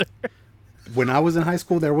when I was in high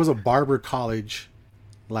school, there was a barber college,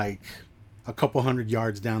 like a couple hundred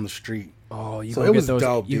yards down the street. Oh, so it was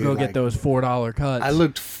dope. You dude. go like, get those $4 cuts. I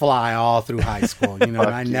looked fly all through high school, and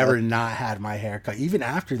I never not had my hair cut. Even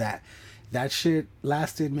after that, that shit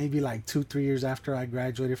lasted maybe like 2-3 years after I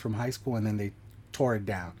graduated from high school, and then they tore it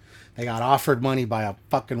down. They got offered money by a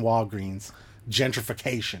fucking Walgreens.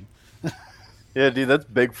 Gentrification. Yeah, dude, that's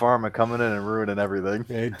Big Pharma coming in and ruining everything.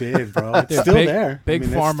 It did, bro. It's still there. Big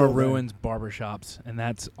Pharma ruins barbershops, and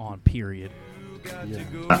that's on period. Yeah.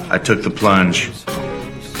 I took the plunge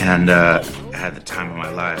and had the time of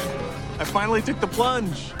my life. I finally took the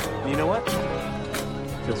plunge. And you know what?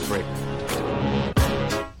 Feels great.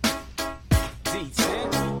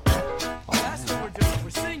 That's what we're doing. We're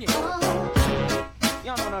singing.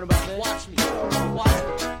 Y'all know nothing about that. Watch me.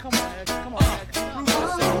 Come on, Ed. Come on, Ed. Prove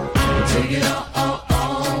yourself. Take it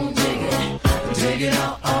on, dig it. Take it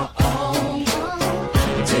on,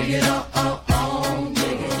 take it on,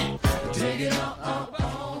 dig it. Take it on.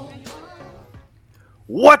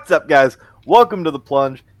 What's up, guys? Welcome to The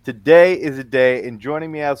Plunge. Today is a day, and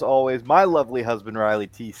joining me as always, my lovely husband, Riley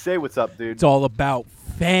T. Say what's up, dude. It's all about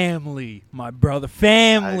family, my brother.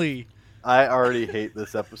 Family. I already hate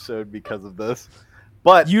this episode because of this.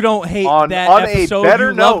 But you don't hate that episode.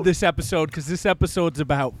 You love this episode because this episode's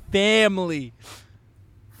about family.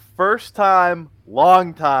 First time,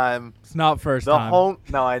 long time. It's not first time.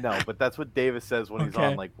 No, I know, but that's what Davis says when he's Okay.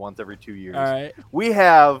 on like once every 2 years. All right. We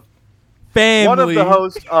have Family. one of the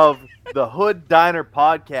hosts of the Hood Diner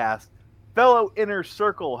podcast, fellow Inner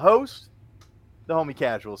Circle host, the Homie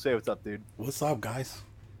Casual. Say what's up, dude. What's up, guys?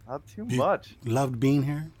 Not too much. Loved being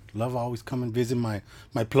here. Love always come and visit my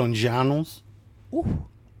Plungianos. Ooh.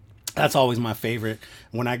 That's always my favorite.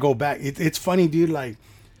 When I go back, it's funny, dude. Like,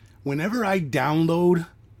 whenever I download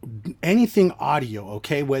anything audio,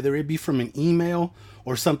 okay, whether it be from an email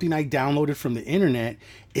or something I downloaded from the internet,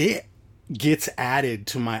 it gets added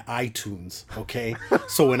to my iTunes, okay?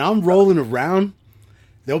 So when I'm rolling around,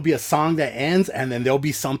 there'll be a song that ends, and then there'll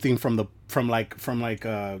be something from the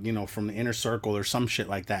Inner Circle or some shit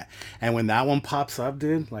like that. And when that one pops up,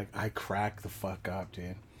 dude, like I crack the fuck up,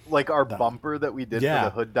 dude. Like our bumper that we did for the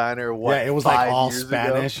Hood Diner. What, yeah, it was like all 5 years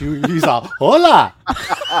Spanish. ago? He's all hola.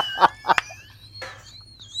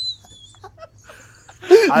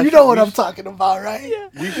 You know what I'm talking about, right? Yeah.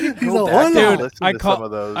 We should He's go a back and hola. listen to some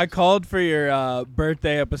of those. I called for your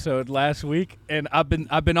birthday episode last week, and I've been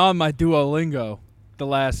on my Duolingo the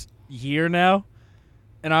last year now,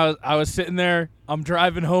 and I was sitting there. I'm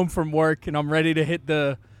driving home from work, and I'm ready to hit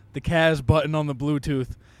the Kaz button on the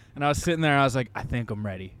Bluetooth, and I was sitting there. And I was like, I think I'm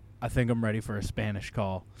ready. I think I'm ready for a Spanish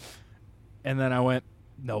call, and then I went,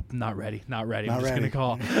 nope, not ready. I'm just gonna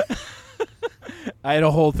call. I had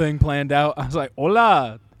a whole thing planned out. I was like,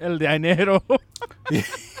 hola, el dinero.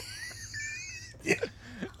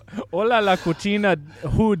 Hola, la cocina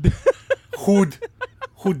hood.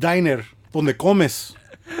 Hood Diner, donde comes.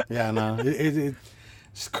 Yeah, no,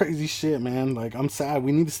 it's crazy shit, man. Like, I'm sad.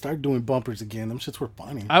 We need to start doing bumpers again. Them shits were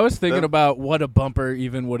funny. I was thinking about what a bumper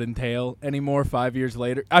even would entail anymore 5 years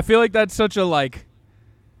later. I feel like that's such a, like,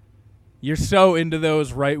 you're so into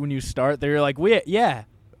those right when you start. They're like,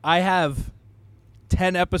 I have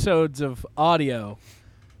 10 episodes of audio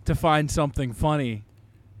to find something funny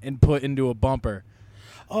and put into a bumper.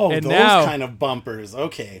 Oh, and those now, kind of bumpers.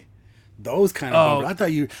 Okay. Those kind of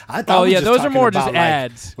bumpers. I thought we were just those are talking more about, just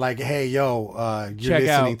ads. Like, hey, yo, you're Check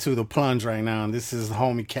listening out. to The Plunge right now, and this is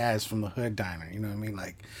Homie Kaz from the Hood Diner. You know what I mean?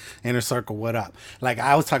 Like, Inner Circle, what up? Like,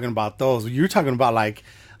 I was talking about those. You're talking about, like,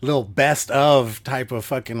 little best of type of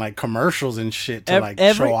fucking, like, commercials and shit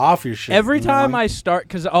to, show off your shit. Every time I I start,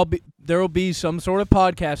 because there will be some sort of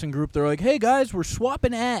podcasting group. They're like, hey, guys, we're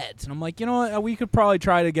swapping ads. And I'm like, you know what? We could probably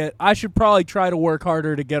I should probably try to work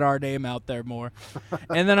harder to get our name out there more.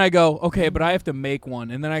 And then I go, okay, but I have to make one.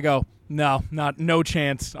 And then I go, no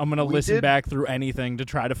chance. I'm going to listen back through anything to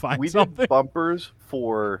try to find something. We did bumpers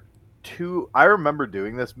for I remember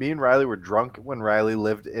doing this. Me and Riley were drunk when Riley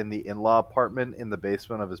lived in the in-law apartment in the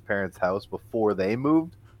basement of his parents' house before they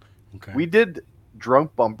moved. Okay. We did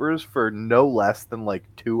drunk bumpers for no less than like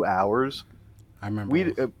 2 hours. I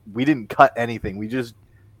remember. We didn't cut anything. We just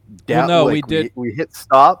we did. We hit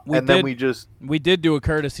stop then we did do a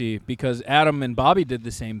courtesy because Adam and Bobby did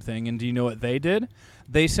the same thing. And do you know what they did?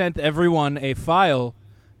 They sent everyone a file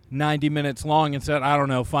 90 minutes long and said, I don't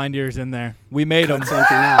know, find yours in there. We made them.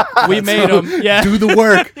 Something out. We made them. Yeah. Do the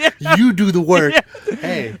work. Yeah. You do the work. Yeah.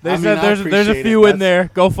 Hey. They said there's a few in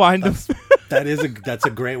there. Go find them. That's a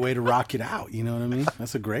great way to rock it out. You know what I mean?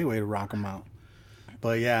 That's a great way to rock them out.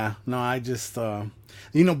 But yeah, no, I just, but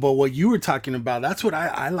what you were talking about, that's what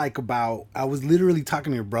I like about, I was literally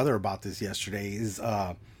talking to your brother about this yesterday, is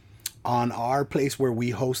on our place where we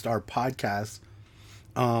host our podcast,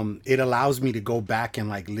 it allows me to go back and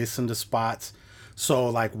like listen to spots. So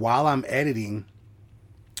like while I'm editing,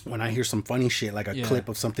 when I hear some funny shit, like a clip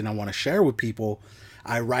of something I want to share with people,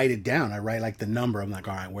 I write it down. I write like the number. I'm like,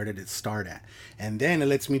 all right, where did it start at? And then it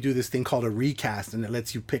lets me do this thing called a recast, and it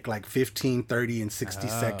lets you pick like 15, 30, and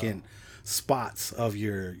 60-second spots of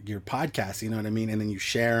your podcast, you know what I mean? And then you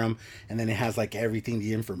share them, and then it has like everything,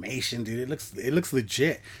 the information, dude. It looks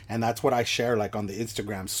legit, and that's what I share like on the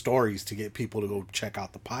Instagram stories to get people to go check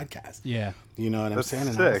out the podcast. Yeah, you know what That's I'm saying?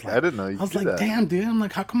 And sick. I didn't know you I was could like, do that. damn, dude. I'm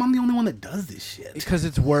like, how come I'm the only one that does this shit? because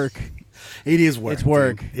it's work. It is work. It's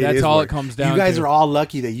work. Dude. It That's is all work. it comes down You guys to. are all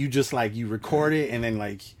lucky that you just like you record it and then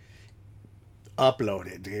like upload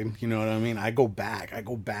it, dude. You know what I mean? I go back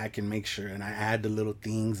and make sure, and I add the little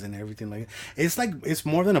things and everything like that. It's like it's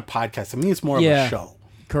more than a podcast. To me, it's more of a show.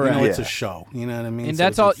 Correct. You know, it's Yeah. a show. You know what I mean? And So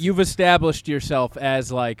that's all it's- you've established yourself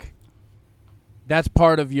as like. That's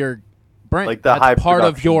part of your brand. Like the that's high part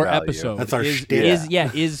of production your value. episode. That's our is,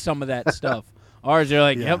 shtick. is some of that stuff. Ours are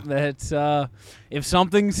like, Yeah. yep, that's if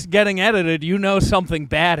something's getting edited, you know something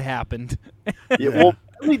bad happened. Yeah, well,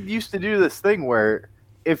 we used to do this thing where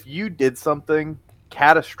if you did something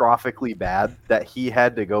catastrophically bad that he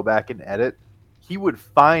had to go back and edit, he would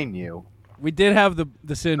fine you We did have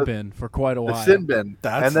the sin bin for quite a the while. sin bin,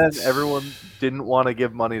 That's- and then everyone didn't want to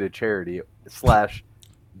give money to charity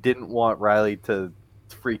 / didn't want Riley to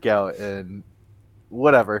freak out and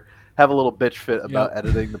whatever have a little bitch fit about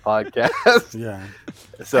editing the podcast. Yeah.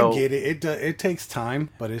 So I get it. It takes time,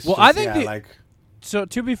 but it's Well, just, I think yeah, the- like So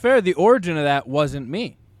to be fair, the origin of that wasn't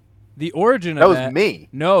me. The origin that of was that me.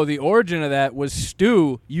 No, the origin of that was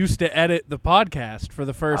Stu used to edit the podcast for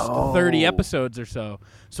the first 30 Oh. episodes or so.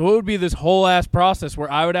 So it would be this whole ass process where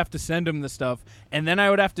I would have to send him the stuff, and then I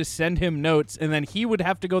would have to send him notes, and then he would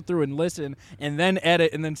have to go through and listen, and then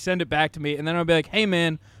edit, and then send it back to me, and then I'd be like, hey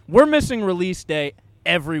man, we're missing release day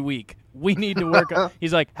every week. We need to work on.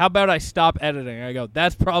 He's like, how about I stop editing? I go,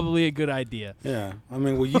 that's probably a good idea. yeah. I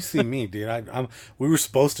mean, well, you see me, dude. We were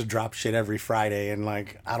supposed to drop shit every Friday, and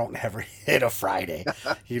like I don't ever hit a Friday.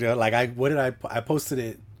 You know, like I posted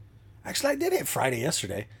it. Actually, I did hit Friday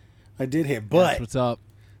yesterday. I did hit, but That's what's up.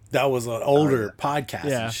 that was an older podcast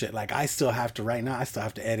Yeah. and shit. Like I still have to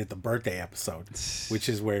to edit the birthday episode, which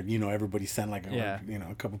is where everybody sent like a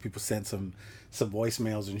couple people sent some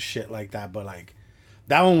voicemails and shit like that. But like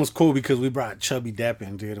that one was cool because we brought Chubby Depp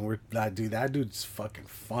in, dude, and we're like, dude, that dude's fucking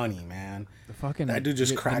funny, man. The fucking That dude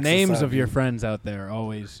just the cracks us names up, of your dude. friends out there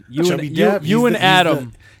always. You Chubby and Depp, you and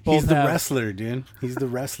Adam. He's both the have- wrestler, dude. He's the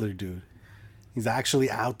wrestler, dude. He's actually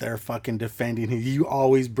out there fucking defending. He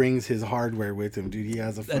always brings his hardware with him, dude. He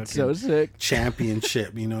has a fucking That's so sick.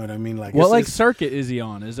 championship. You know what I mean? Like What it's- like it's- circuit is he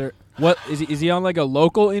on? Is there what is he on like a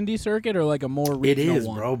local indie circuit or like a more It regional is,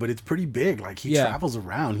 one? bro, but it's pretty big. Like he Yeah. travels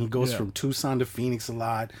around. He goes Yeah. from Tucson to Phoenix a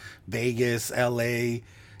lot, Vegas, LA,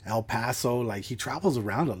 El Paso. Like he travels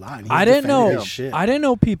around a lot. and he's I didn't defended know. his shit. I didn't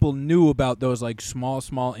know people knew about those like small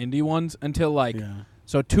indie ones until like Yeah.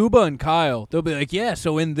 so Tuba and Kyle. They'll be like, yeah.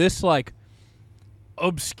 So in this like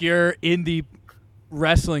obscure indie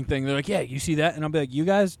wrestling thing, they're like, yeah, you see that, and I'll be like, you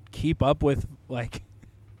guys keep up with like.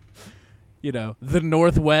 The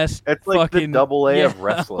Northwest. It's like fucking, the double A yeah, of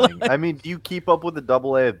wrestling. I mean, do you keep up with the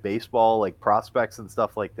double A of baseball, like prospects and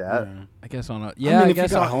stuff like that? Yeah. I guess on a I yeah. mean, I if guess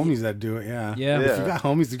you got on- homies that do it, yeah. Yeah. If you got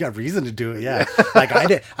homies, you got reason to do it, yeah. Like I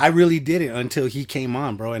did. I really did it until he came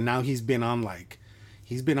on, bro. And now he's been on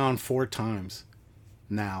 4 times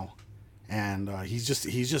now. And he's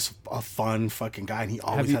just a fun fucking guy, and he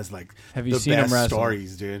always you- has like have you the seen him best wrestle?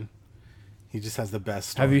 stories, dude. He just has the best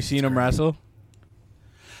stories. Have you seen It's him great. wrestle?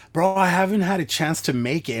 Bro, I haven't had a chance to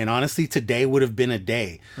make it, and honestly, today would have been a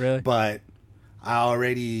day. Really? But I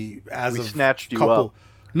already, as We of snatched you couple, up.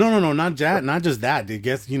 No, not that, not just that. Dude,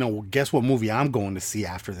 guess what movie I'm going to see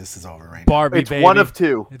after this is over right now. Barbie, It's baby. one of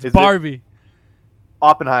two. It's Is it Barbie.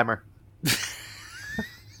 Oppenheimer.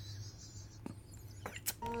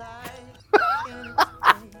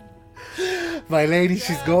 My lady,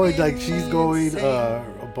 she's going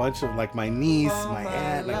a bunch of like my niece, my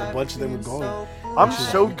aunt, like a bunch of them are going. I'm She's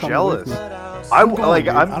so like, "Come with jealous. me." I'm going, like,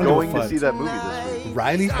 dude. I'm I don't give a going to fuck. see that movie this week.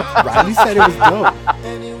 Riley said it was dope.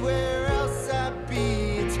 Anywhere else I'd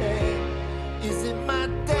be a tank. Is it my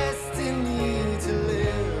destiny to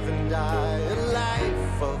live and die a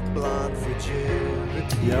life of blonde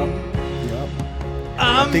fragility? Yep.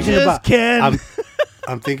 I'm Thinking just about- kidding.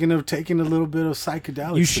 I'm thinking of taking a little bit of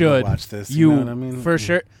psychedelics. You to go should watch this. You know what I mean? for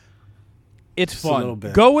sure. It's Just a little fun.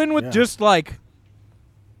 bit. Go in with Yeah. just like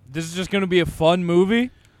this is just gonna be a fun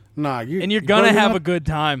movie, Nah, and you're gonna have a good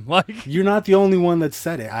time. Like, You're not the only one that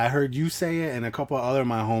said it. I heard you say it, and a couple of other of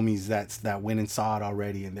my homies that went and saw it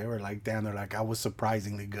already, and they were like, "Damn!" They're like, "I was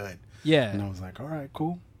surprisingly good." yeah, And I was like, "All right,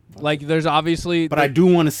 cool." like there's obviously, But I do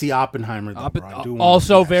want to see Oppenheimer, though, bro. I do wanna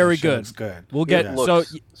also see that. very That shit good. looks good. We'll get Yeah. so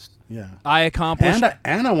Yeah. I accomplished.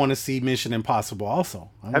 And I want to see Mission Impossible also.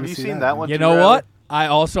 I Have wanna you see seen that one? You too, know Riley? what? I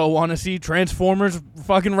also want to see Transformers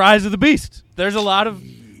fucking Rise of the Beast. There's a lot of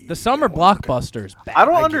the summer blockbusters. I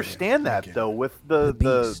don't I get it. understand I that get it. though. With the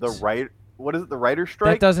Beast. right, what is it? The writer That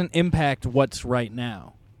strike. doesn't impact what's right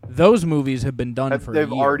now. Those movies have been done for a They've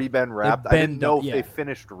year. already been wrapped. They've I been didn't know done- if yeah. they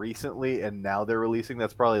finished recently and now they're releasing.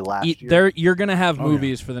 That's probably last year. You're gonna have Oh, yeah.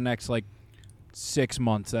 movies for the next like 6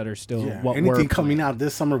 months that are still Yeah. what Anything we're coming playing. out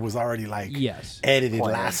this summer was already like Yes. edited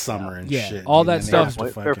Planned, last summer and Yeah, shit. all dude, that and they stuff's- have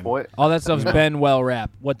to Fair fucking- point. All that stuff's Yeah. been well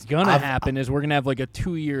wrapped. What's gonna I've- happen is we're gonna have like a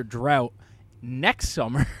 2-year drought next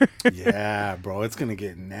summer. Yeah, bro, it's gonna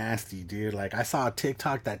get nasty, dude. Like I saw a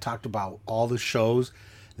TikTok that talked about all the shows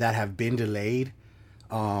that have been delayed.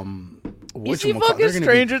 You see fucking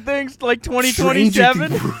Stranger Things like Stranger 2027?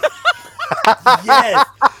 Things. Yes,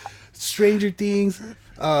 Stranger Things.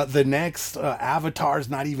 The next Avatar's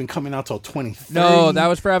not even coming out till 2030. No, that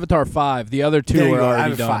was for Avatar 5. The other two There you were go, already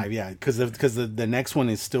Avatar done. 5, yeah, because the next one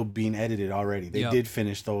is still being edited already. They Yep. did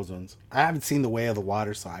finish those ones. I haven't seen The Way of the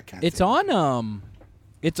Water, so I can't. It's say. on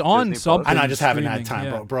it's on Disney Plus. something. And I just haven't had streaming,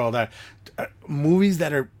 time, yeah. bro. That movies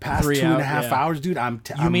that are past 3 2.5 hours, yeah. hours, dude.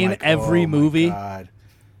 You mean like, every oh my movie? God.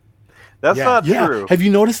 That's Yeah, not yeah. true. Have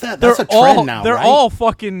you noticed that? They're That's a trend all now. they're right? all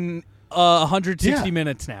fucking 160 Yeah.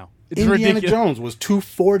 minutes now. It's Indiana ridiculous. Jones was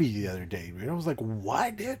 240 the other day, dude. I was like,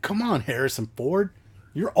 what, dude? Come on, Harrison Ford.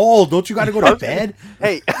 You're old. Don't you got to go to bed?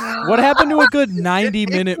 Hey, What happened to a good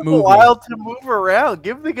 90-minute it's a movie? while to move around.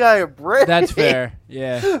 Give the guy a break. That's fair.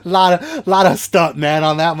 Yeah. lot of stunt man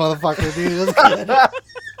on that motherfucker, dude. It was good.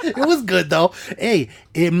 It was good though. Hey,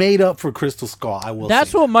 it made up for Crystal Skull. I will.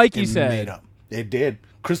 That's say what that. Mikey It said. Made up. It did.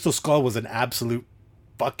 Crystal Skull was an absolute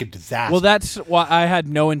fucking disaster. Well, that's why I had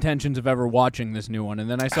no intentions of ever watching this new one, and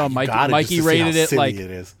then I saw You got it Mikey just to see how rated it silly like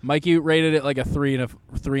it is. Mikey rated it like a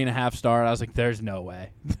 3.5 star. And I was like, "There's no way.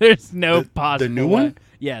 There's no The possible new way." one?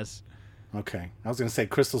 Yes. Okay, I was gonna say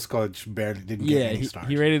Crystal Skull just barely didn't Yeah. get any He, stars.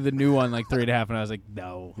 he rated the new one like 3.5, and I was like,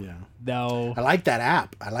 "No, Yeah. no." I like that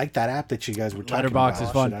app. I like that app that you guys were talking Letterboxd about. is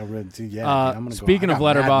fun. Shit, I read too. Yeah, Uh, dude, I'm gonna speaking go. of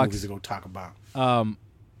I got mad Letterboxd- movies to go talk about.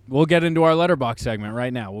 We'll get into our letterbox segment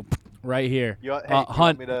right now. Right here. You, hey, Hunt. you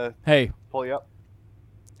want me to Hey, pull you up?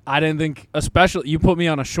 I didn't think, especially you put me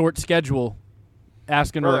on a short schedule,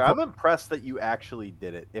 asking. Brother, to I'm record. impressed that you actually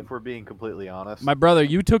did it, if we're being completely honest. My brother,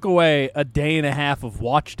 you took away a day and a half of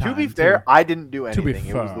watch time. to be fair, too. I didn't do To be anything.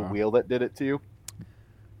 It was the fair. wheel that did it to you.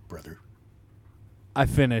 Brother. I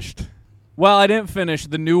finished. Well, I didn't finish.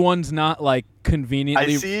 The new one's not like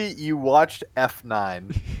conveniently. I see you watched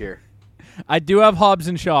F9 here. I do have Hobbs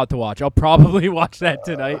and Shaw to watch. I'll probably watch that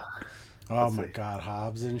tonight. Oh Let's my see. God,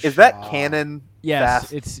 Hobbs and Is that Shaw. canon?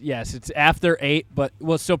 Yes, fast? it's after 8, but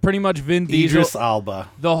well, so pretty much Vin Diesel. Idris Alba.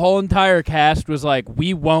 The whole entire cast was like,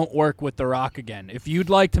 "We won't work with The Rock again. If you'd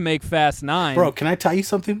like to make Fast 9, Bro, can I tell you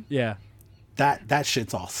something? yeah, That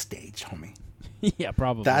shit's all stage, homie. yeah,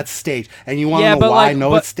 probably. That's stage. And you want to Yeah, know but why like- I know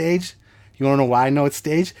but- it's stage? You want to know why I know it's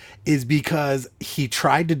staged? Is because he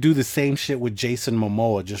tried to do the same shit with Jason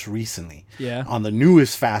Momoa just recently. Yeah. On the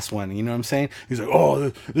newest Fast one. You know what I'm saying? He's like,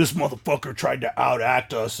 oh, this motherfucker tried to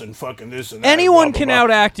outact us and fucking this and that. Anyone blah, can blah,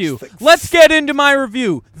 blah. outact you. It's like, Let's get into my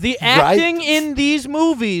review. The acting Right? in these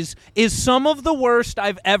movies is some of the worst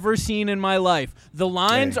I've ever seen in my life. The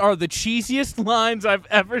lines Hey. are the cheesiest lines I've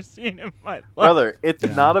ever seen in my life. Brother, it's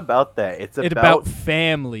not about that. It's It's about, about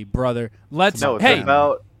family, brother. Let's no, it's hey,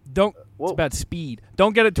 about don't. Whoa. It's about speed.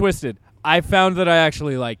 Don't get it twisted. I found that I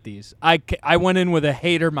actually like these. I went in with a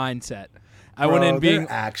hater mindset. I went in Bro, being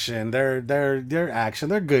they're action. They're action.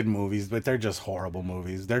 They're good movies, but they're just horrible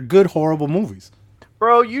movies. They're good, horrible movies.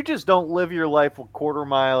 bro. You just don't live your life a quarter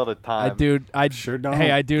mile at a time. I Sure don't.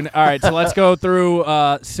 Hey, I do. All right, so let's go through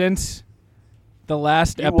since the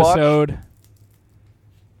last You watched- episode.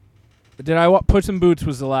 Did I Puss in Boots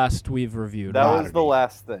was the last we've reviewed? That Gotta was the be.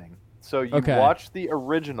 last thing. So you Okay. watched the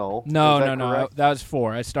original. No, is that no. correct? That was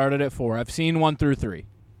 4. I started at 4. I've seen 1 through 3.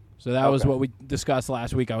 So that was Okay. what we discussed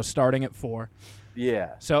last week. I was starting at 4. Yeah.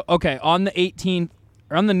 So okay, on the 18th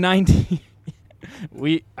or on the 19th,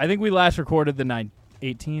 I think we last recorded the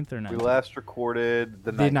 18th or 19th. We last recorded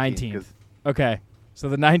the 19th. 'cause- Okay, so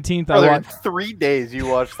the 19th I Brother, in watched. 3 days you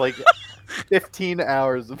watched like 15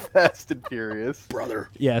 hours of Fast and Furious. Brother.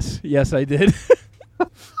 Yes, I did.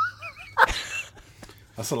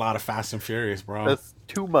 That's a lot of Fast and Furious, bro. That's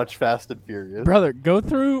too much Fast and Furious. Brother, go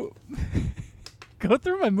through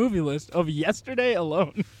my movie list of yesterday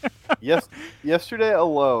alone. Yesterday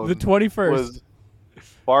alone. The 21st was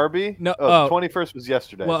Barbie. No, the 21st was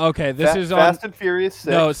yesterday. Well, okay, this is on Fast and Furious 6.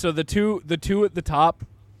 No, so the two at the top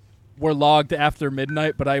were logged after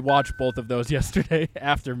midnight, but I watched both of those yesterday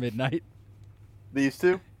after midnight. These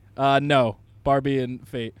two? No, Barbie and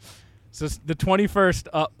Fate. So the 21st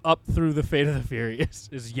up through the Fate of the Furious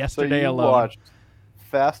is yesterday so you alone. Watched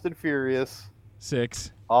Fast and Furious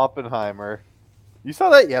 6. Oppenheimer. You saw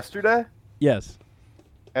that yesterday? Yes.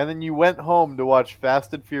 And then you went home to watch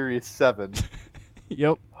Fast and Furious 7.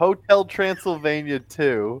 Yep. Hotel Transylvania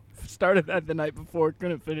 2. Started that the night before.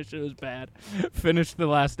 Couldn't finish. It was bad. Finished the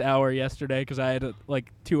last hour yesterday because I had like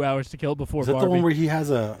 2 hours to kill before Is that Barbie. the one where he has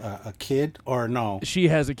a kid or no? She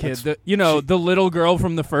has a kid. The little girl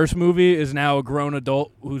from the first movie is now a grown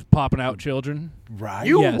adult who's popping out children. Right.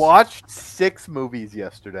 You Yes. watched 6 movies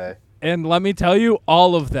yesterday. And let me tell you,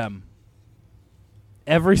 all of them,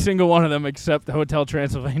 every single one of them except the Hotel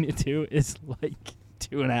Transylvania 2 is like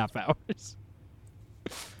 2.5 hours.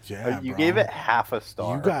 Yeah, You bro. gave it half a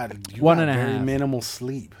star. You got One got and a very half. minimal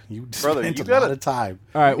sleep. You Brother, spent you a gotta- lot of time.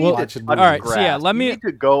 All right, You well, need watching to movies. touch all right, so yeah, grass. let You me need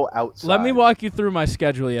to go outside. let me walk you through my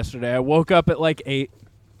schedule yesterday. I woke up at like 8,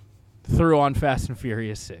 threw on Fast and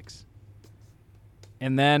Furious 6.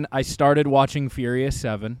 And then I started watching Furious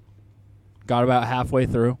 7. Got about halfway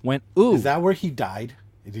through. Went, ooh. Is that where he died?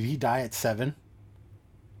 Did he die at 7?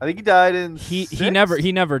 I think he died in He 6?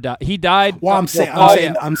 never died. He died. Well, I'm saying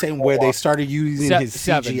I'm saying where they started using his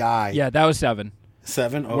 7. CGI. Yeah, that was 7.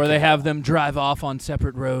 7. Okay. Where they have them drive off on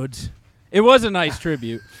separate roads. It was a nice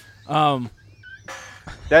tribute.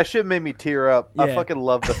 That shit made me tear up. I Yeah. fucking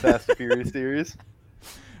love the Fast and Furious series.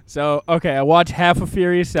 So, okay, I watched half of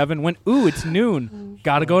Furious 7. Went, ooh, it's noon.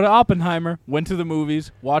 Gotta go to Oppenheimer. Went to the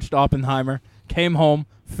movies. Watched Oppenheimer. Came home.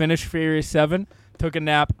 Finished Furious 7. Took a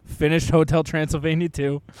nap. Finished Hotel Transylvania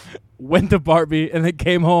 2. Went to Barbie. And then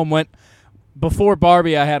came home. Before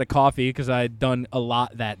Barbie, I had a coffee because I had done a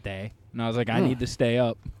lot that day. And I was like, I need to stay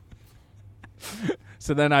up.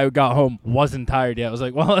 So then I got home. Wasn't tired yet. I was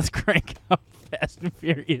like, well, let's crank out Fast and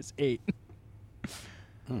Furious 8.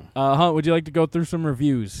 Hunt, would you like to go through some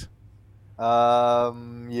reviews?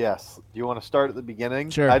 Yes. Do you want to start at the beginning?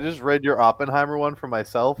 Sure. I just read your Oppenheimer one for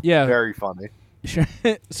myself. Yeah. Very funny. Sure.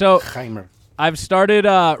 So Heimer. I've started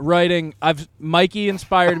writing. Mikey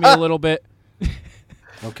inspired me a little bit.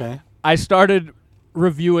 Okay. I started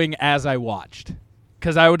reviewing as I watched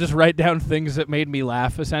because I would just write down things that made me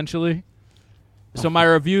laugh, essentially. So my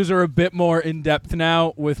reviews are a bit more in depth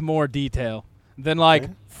now with more detail than like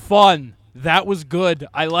Okay. fun. That was good.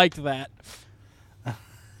 I liked that.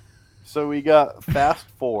 So we got Fast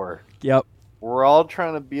 4. Yep. We're all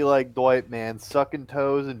trying to be like Dwight, man, sucking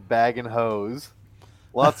toes and bagging hoes.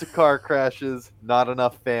 Lots of car crashes, not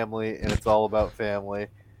enough family, and it's all about family.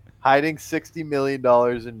 Hiding $60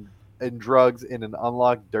 million in drugs in an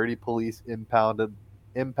unlocked dirty police impound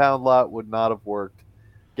lot would not have worked.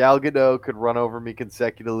 Gal Gadot could run over me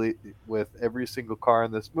consecutively with every single car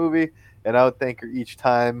in this movie, and I would thank her each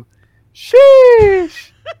time.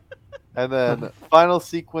 Sheesh! And then final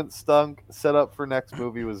sequence stunk. Set up for next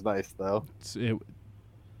movie was nice though.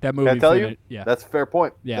 That movie. Can I tell you? finished- Yeah. That's a fair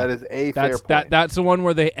point. Yeah. That is a fair point. That's the one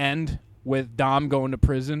where they end with Dom going to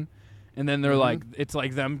prison, and then they're like, it's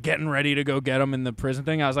like them getting ready to go get him in the prison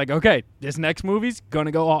thing. I was like, okay, this next movie's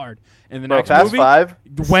gonna go hard, and the Bro, next Fast movie 5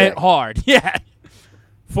 went sick. hard. Yeah,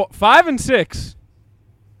 5 and 6,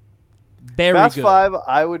 very Fast good. 5,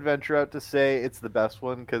 I would venture out to say it's the best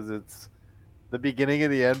one because it's the beginning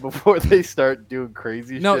and the end before they start doing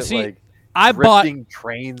crazy No, shit see, like I bought drifting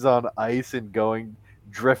trains on ice and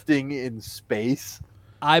drifting in space.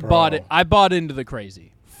 I Bro. bought it. I bought into the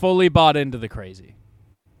crazy. Fully bought into the crazy.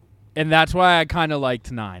 And that's why I kind of liked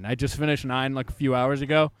 9. I just finished 9 like a few hours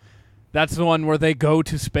ago. That's the one where they go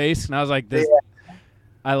to space, and I was like, "This,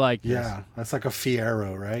 I like this." Yeah, that's like a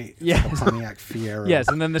Fiero, right? It's Yeah. like a Pontiac Fiero. Yes,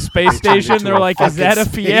 and then the space They turned it station, to they're a like, "Is that a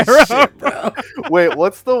fucking Fiero?" spaceship, bro. Wait,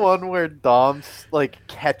 what's the one where Dom like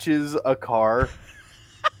catches a car?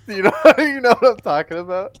 You know what I'm talking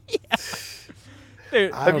about?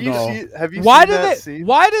 Dude, I don't know. Have you why seen do that they? scene?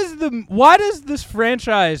 Why does this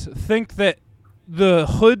franchise think that the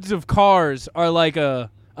hoods of cars are like a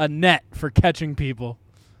net for catching people?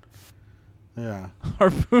 Yeah.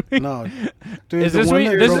 Harpooning. No. Dude, Is the this one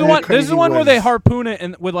what that this is drove the me one? This is crazy the one where they was- harpoon it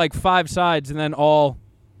and with like 5 sides and then all.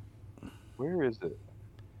 Where is it?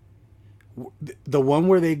 The one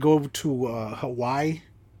where they go to Hawaii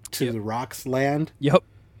to Yep. the Rocks land, Yep.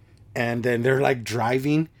 and then they're like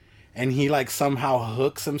driving, and he like somehow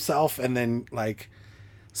hooks himself, and then like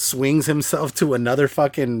swings himself to another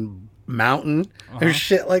fucking mountain or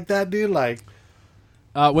shit like that, dude. Like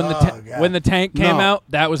When the tank came No. out,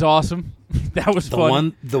 that was awesome. That was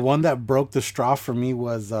fun. the one that broke the straw for me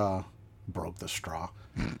was broke the straw.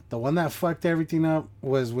 The one that fucked everything up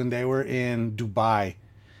was when they were in Dubai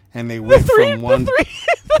and they went from one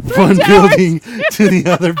building to the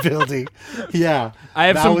other building. Yeah. I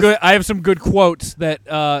have some good quotes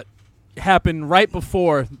that happened right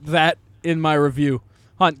before that in my review.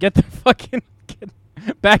 Hunt, get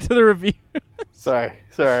back to the review. Sorry.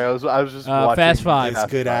 I was just watching. Fast Five. It's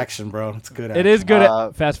good action, bro. It's good action. It is good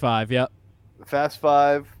at Fast Five, yep. Fast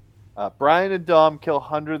Five. Brian and Dom kill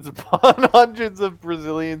hundreds upon hundreds of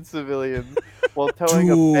Brazilian civilians while towing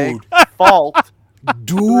a bank fault.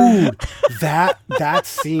 Dude, that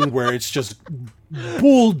scene where it's just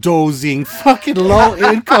bulldozing fucking low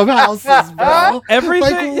income houses, bro.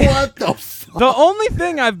 Everything. Like, what the fuck? The only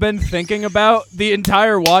thing I've been thinking about the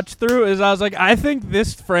entire watch through is I was like, I think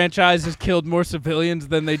this franchise has killed more civilians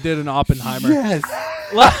than they did in Oppenheimer. Yes.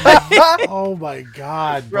 Like- Oh my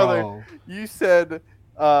god, bro. Brother, you said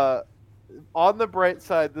on the bright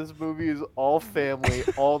side, this movie is all family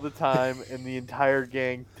all the time, and the entire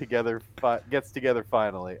gang together gets together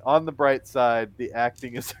finally. On the bright side, the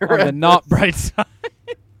acting is on horrendous. the not bright side.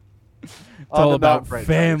 It's On all the about not bright side,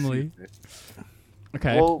 family. excuse me.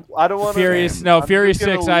 Okay. Well, I don't want to. Furious. No, Furious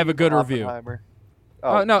 6. I have a good review.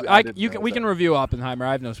 Oh no, didn't we know can that. review Oppenheimer.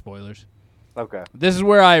 I have no spoilers. Okay. This is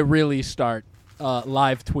where I really start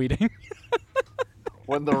live tweeting.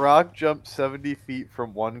 When The Rock jumped 70 feet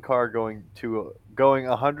from one car going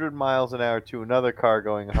 100 miles an hour to another car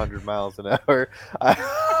going 100 miles an hour,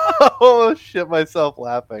 I almost shit myself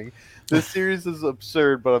laughing. This series is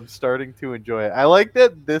absurd, but I'm starting to enjoy it. I like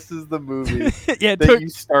that this is the movie Yeah, that you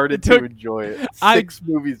started to enjoy it. Six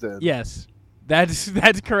movies in. Yes,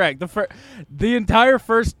 that's correct. The entire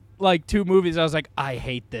first like 2 movies, I was like, I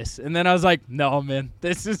hate this, and then I was like, no, man,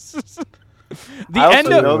 this is I end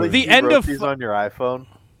also know of that the you end wrote of these on your iPhone.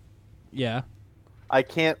 yeah. I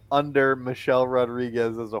can't under Michelle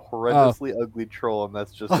Rodriguez as a horrendously ugly troll, and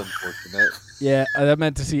that's just unfortunate. Yeah, I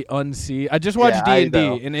meant to see unsee. I just watched Yeah, I D&D,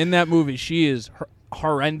 know. and in that movie, she is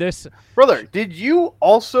horrendous. Brother, did you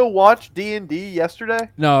also watch D&D yesterday?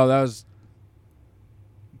 No, that was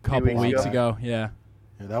a couple weeks weeks ago. ago. Yeah.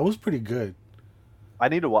 Yeah, that was pretty good. I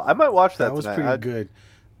need to watch. I might watch that. That was tonight. pretty good.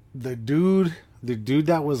 The dude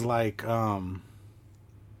that was like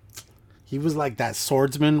he was like that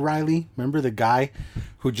swordsman, Riley. Remember the guy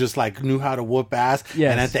who just like knew how to whoop ass?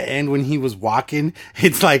 Yes. And at the end when he was walking,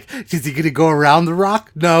 it's like, is he gonna go around the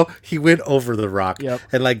rock? No, he went over the rock. Yep.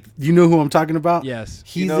 And like, you know who I'm talking about? Yes.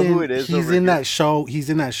 He's know who it is He's over in here? that show. He's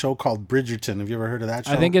in that show called Bridgerton. Have you ever heard of that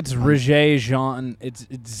show? I think it's Roger Jean. It's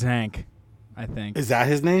Zank, I think. Is that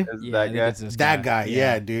his name? Is Yeah, that I think guy? it's this That guy.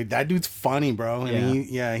 Yeah, dude. That dude's funny, bro. And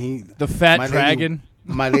he The fat my lady- dragon.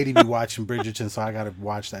 My lady be watching Bridgerton, so I gotta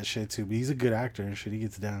watch that shit too. But he's a good actor and shit. He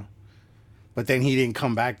gets down. But then he didn't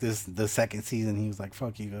come back the second season. He was like,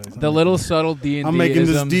 "Fuck you guys." The little subtle D&D I'm making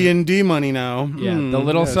this isms. D&D money now. Yeah, the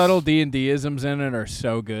little yes. subtle D&D isms in it are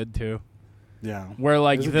so good too. Yeah. Where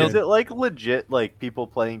like Is it they'll Is it like legit, like people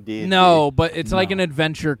playing D&D? no, but it's like No. an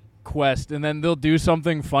adventure quest, and then they'll do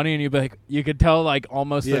something funny, and you could tell like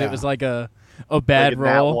almost that Yeah. it was like a bad Like a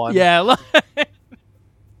nat roll. one. Yeah.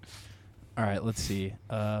 All right, let's see.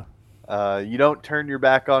 You don't turn your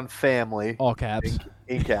back on family. All caps.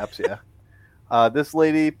 In caps, yeah. This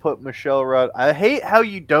lady put Michelle Rod. I hate how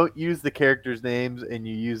you don't use the characters' names and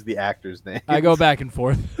you use the actors' names. I go back and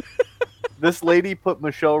forth. This lady put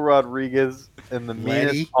Michelle Rodriguez in the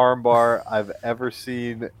Letty? meanest armbar I've ever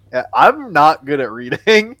seen. I'm not good at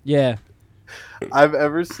reading. Yeah. I've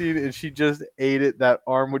ever seen, and she just ate it. That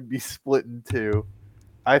arm would be split in two.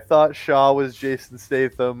 I thought Shaw was Jason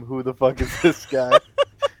Statham. Who the fuck is this guy?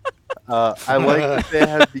 I like that they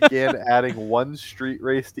have began adding one street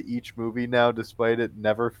race to each movie now, despite it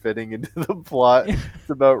never fitting into the plot. It's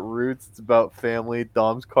about roots. It's about family.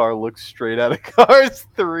 Dom's car looks straight out of Cars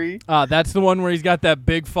 3. That's the one where he's got that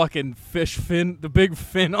big fucking fish fin, the big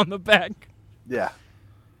fin on the back. Yeah,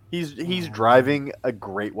 he's driving a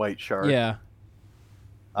great white shark. Yeah.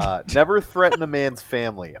 Never threaten a man's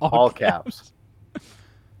family. All All caps.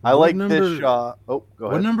 I What like number- this shot. Oh, go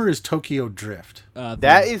What ahead. number is Tokyo Drift?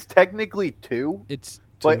 That is technically 2, it's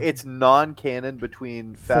but two. it's non-canon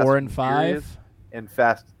between Fast 4 and Furious 5. and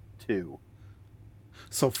Fast 2.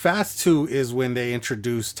 So Fast 2 is when they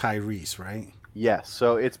introduced Tyrese, right? Yes,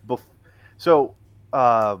 so it's so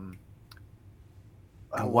why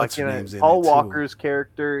what's her can't name's in Paul it, too? Walker's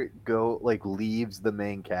character leaves the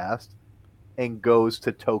main cast, and goes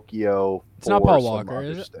to Tokyo. It's not for Paul some Walker,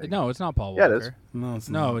 other is it? thing. No, it's not Paul Yeah, Walker. it is. No, it's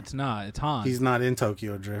No, not. it's not. It's Han. He's not in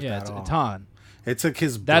Tokyo Drift yeah, at all. it's Han. It took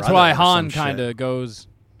his That's brother why or Han some kind shit. of goes.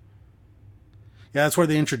 Yeah, that's where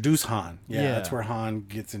they introduce Han. Yeah, Yeah. that's where Han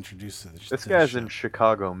gets introduced to the This to the guy's ship. in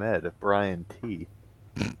Chicago Med, Brian T.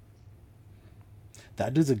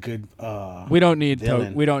 That dude's a good. We don't need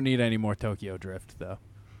villain. we don't need any more Tokyo Drift though.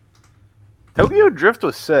 Tokyo Drift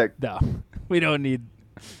was sick. No, we don't need.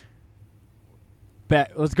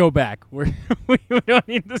 Back. Let's go back. We don't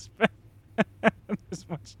need to spend this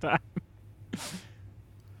much time.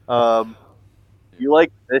 You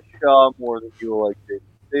like this Shaw more than you like Jason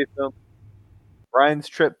Statham. Brian's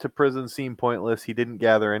trip to prison seemed pointless. He didn't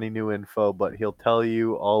gather any new info, but he'll tell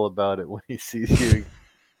you all about it when he sees you.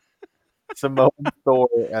 Simone Thor,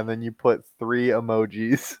 and then you put 3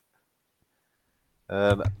 emojis.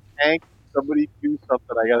 Hank, somebody do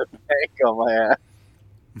something. I got a tank on my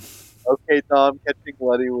ass. Okay, Tom, catching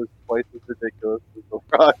Letty was twice as ridiculous as the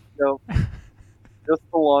rock jump. Just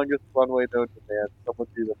the longest runway known to man. Someone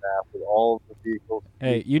do the math with all of the vehicles.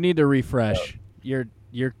 Hey, you need to refresh. You're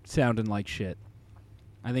sounding like shit.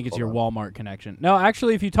 I think it's your Walmart connection. No,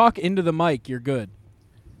 actually, if you talk into the mic, you're good.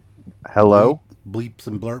 Hello? Bleeps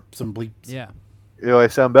and blurps and bleeps. Yeah. Do I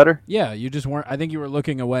sound better? Yeah, you just weren't. I think you were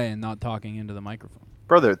looking away and not talking into the microphone.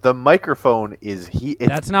 Brother, the microphone is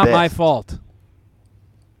That's not my fault.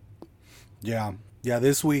 Yeah.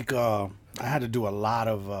 This week I had to do a lot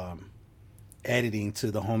of editing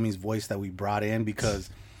to the homie's voice that we brought in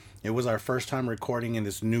because it was our first time recording in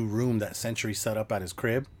this new room that Century set up at his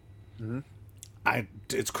crib. Mm-hmm.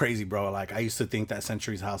 It's crazy, bro. Like, I used to think that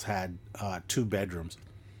Century's house had 2 bedrooms.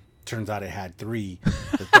 Turns out it had 3.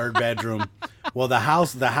 The third bedroom. Well, the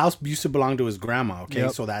house used to belong to his grandma. Okay,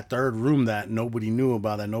 Yep. So that third room that nobody knew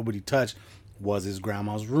about, that nobody touched, was his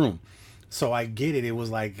grandma's room. So I get it. It was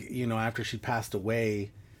like, after she passed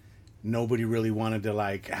away, nobody really wanted to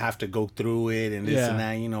like have to go through it and this and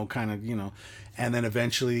that, kind of, and then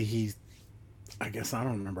eventually I guess I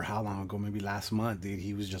don't remember how long ago, maybe last month, dude,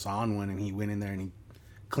 he was just on one and he went in there and he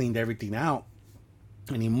cleaned everything out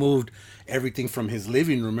and he moved everything from his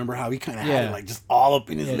living room. Remember how he kind of had it like just all up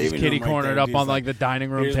in his living room. Kitty right cornered there, up dude. on It's like the dining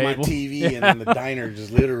room here's table. my TV and then the diner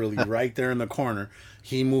just literally right there in the corner.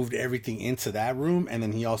 He moved everything into that room and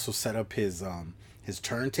then he also set up his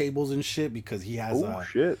turntables and shit because he has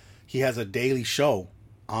he has a daily show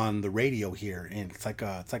on the radio here and it's like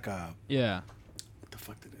a Yeah. what the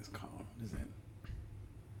fuck did this called? What is it?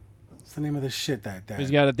 What's the name of this shit that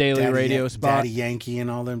He's got a daily radio spot. Daddy Yankee and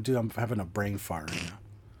all them, dude. I'm having a brain fart right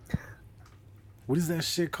now. What is that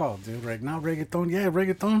shit called, dude? Right now, reggaeton? Yeah,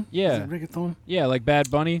 reggaeton? Yeah. Is it reggaeton? Yeah, like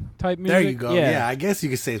Bad Bunny type music. There you go. Yeah, I guess you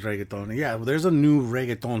could say it's reggaeton. Yeah, well, there's a new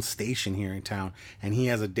reggaeton station here in town, and he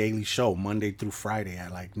has a daily show Monday through Friday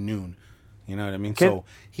at like noon. You know what I mean? So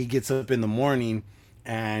he gets up in the morning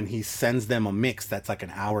and he sends them a mix that's like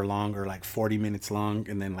an hour long or like 40 minutes long,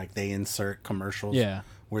 and then like they insert commercials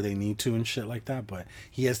where they need to and shit like that. But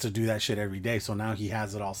he has to do that shit every day. So now he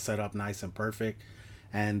has it all set up nice and perfect.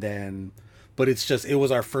 And then, but it's just, it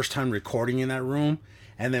was our first time recording in that room.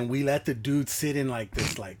 And then we let the dude sit in like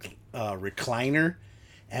this like recliner.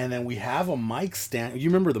 And then we have a mic stand. You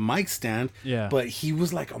remember the mic stand? Yeah. But he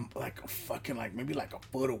was like a fucking like maybe like a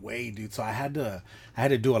foot away, dude. So I had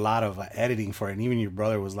to do a lot of editing for it. And even your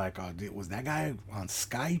brother was like, "Oh, dude, was that guy on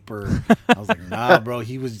Skype?" Or I was like, "Nah, bro,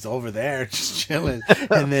 he was over there just chilling."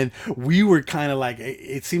 And then we were kind of like,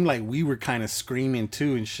 it seemed like we were kind of screaming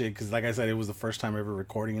too and shit because, like I said, it was the first time ever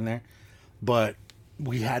recording in there. But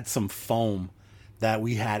we had some foam that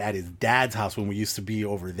we had at his dad's house when we used to be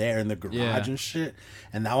over there in the garage and shit.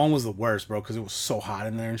 And that one was the worst, bro, because it was so hot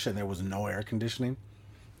in there and shit. And there was no air conditioning.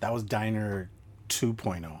 That was Diner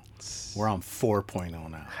 2.0. We're on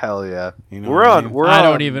 4.0 now. Hell yeah. You know we're on. We're I on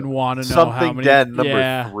don't even want to know something how many. dead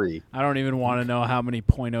number 3. I don't even want to know how many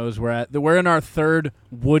 .0s we're at. We're in our 3rd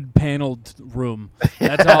wood paneled room.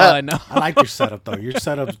 That's all I know. I like your setup, though. Your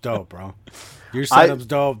setup's dope, bro. Your setup's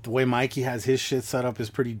dope. The way Mikey has his shit set up is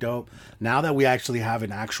pretty dope. Now that we actually have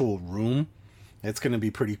an actual room, it's gonna be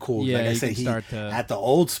pretty cool. Yeah, like I you said, can at the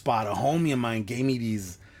old spot, a homie of mine gave me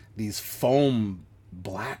these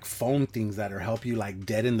black foam things that are help you like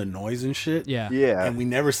deaden the noise and shit. Yeah. And we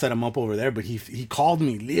never set them up over there, but he called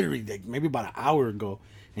me literally like maybe about an hour ago,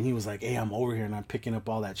 and he was like, "Hey, I'm over here and I'm picking up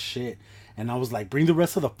all that shit." And I was like, "Bring the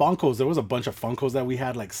rest of the Funkos." There was a bunch of Funkos that we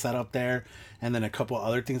had like set up there, and then a couple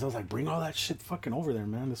other things. I was like, "Bring all that shit fucking over there,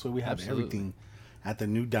 man. This way we have everything at the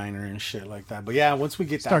new diner and shit like that." But yeah, once we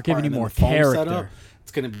get Start that giving part you and then more the foam character. set up,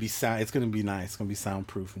 it's gonna be sound. It's gonna be nice. It's gonna be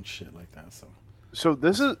soundproof and shit like that. So So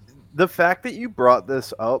this is the fact that you brought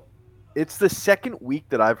this up. It's the second week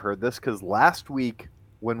that I've heard this because last week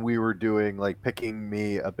when we were doing like picking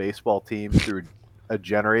me a baseball team through a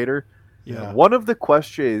generator, Yeah. one of the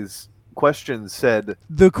questions said,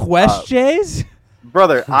 The questions?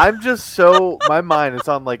 "Brother, I'm just so my mind is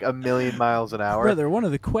on like a million miles an hour." Brother, one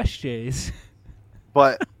of the questions.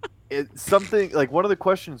 But it's something like one of the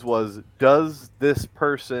questions was, "Does this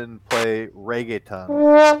person play reggaeton?"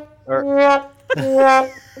 Or,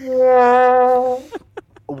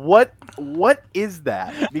 what is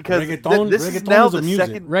that? Because Reggaeton- this is reggaeton now is a the music.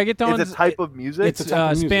 second. Reggaeton It's a type of music. It's a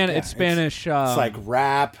type of music, yeah. It's Spanish. It's like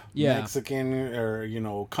rap, yeah. Mexican,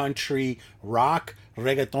 or country, rock.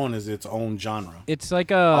 Reggaeton is its own genre. It's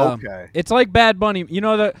like a. Okay. It's like Bad Bunny. You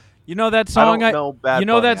know that song. don't know Bad you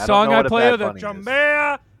know Bunny. that I don't song know I what a play Bad with the Bunny is.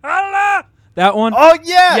 Chambea, Allah. That one. Oh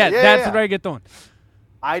yeah, yeah, that's yeah. reggaeton.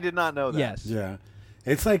 I did not know that. Yes. Yeah.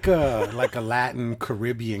 It's like a Latin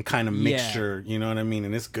Caribbean kind of mixture, you know what I mean?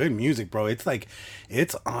 And it's good music, bro.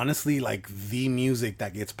 It's honestly like the music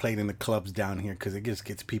that gets played in the clubs down here because it just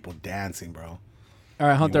gets people dancing, bro. All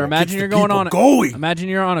right, Hunter. know, it Imagine gets you're the going people on. going. Imagine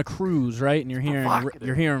you're on a cruise, right? And you're hearing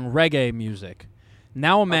reggae music.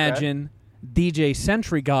 Now imagine DJ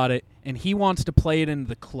Sentry got it, and he wants to play it in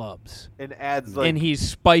the clubs, And adds like and he's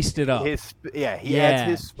spiced it up. he adds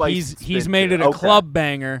his spice. He's spin made to it a club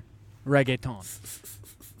banger, reggaeton.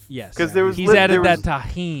 Yes, 'Cause there was he's lit- added there that was-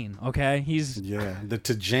 tahine. Okay, he's Yeah, the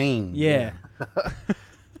Tajane. yeah.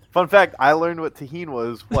 Fun fact: I learned what tahine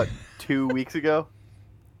was 2 weeks ago.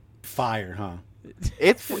 Fire, huh?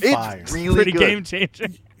 It's Fire. really Pretty good. game changer.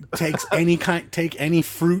 Take any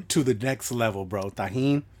fruit to the next level, bro.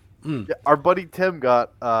 Tahine. Yeah, our buddy Tim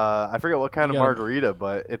got I forget what kind of You got it. margarita,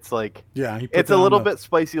 but it's like Yeah, he put it's that a on little the- bit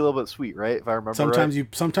spicy, a little bit sweet, right? If I remember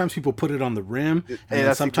Sometimes people put it on the rim, and then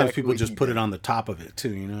that's sometimes exactly people what just he put did. it on the top of it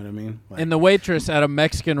too. You know what I mean? Like, And the waitress at a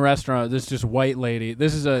Mexican restaurant, this just white lady.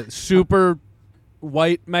 This is a super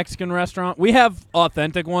white Mexican restaurant. We have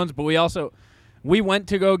authentic ones, but we went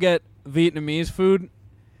to go get Vietnamese food,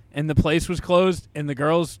 and the place was closed, and the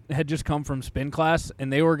girls had just come from spin class,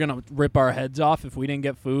 and they were gonna rip our heads off if we didn't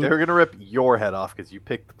get food. They were gonna rip your head off because you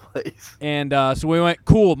picked the place. And so we went,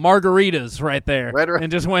 cool, margaritas right there. Right around-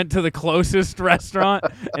 And just went to the closest restaurant.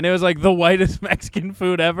 And it was like the whitest Mexican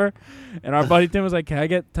food ever. And our buddy Tim was like, can I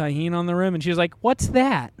get tahine on the rim? And she was like, what's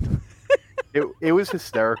that? It was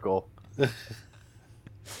hysterical. And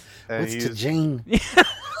what's he's Tajane?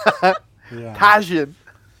 Yeah. Tajin.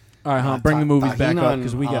 All right, huh? Bring the movies back Tahine up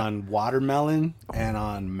because we got. on watermelon and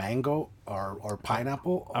on mango or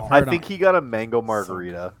pineapple. I've Oh, heard I think he got a mango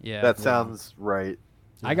margarita. Yeah. that sounds right.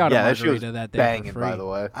 I got a Yeah, that shit was margarita that day banging, for free. by the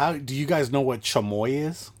way. do you guys know what chamoy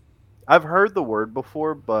is? I've heard the word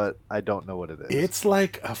before, but I don't know what it is. It's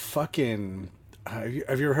like a fucking. Have you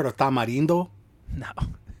ever heard of tamarindo? No.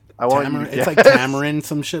 I want you Tamarind, to it's like guess. tamarind,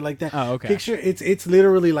 some shit like that. Oh, okay. Picture it's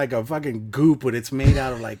literally like a fucking goop, but it's made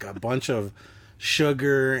out of like a bunch of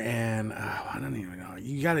sugar and I don't even know.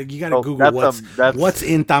 You gotta Oh, Google that's- what's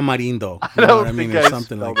in tamarindo. You know don't what I mean, think or I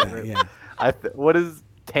something like spelled that. it Yeah. What is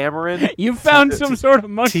tamarind? You found some sort of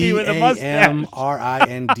monkey with a mustache.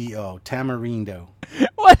 Tamarindo. Tamarindo.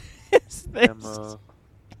 What is this? Tama-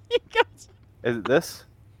 You guys- Is it this?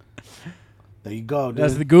 There you go. Dude.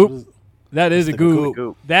 That's the goop? That is a the goop.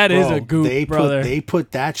 goop. That is Bro, a goop, brother. They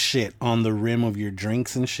put that shit on the rim of your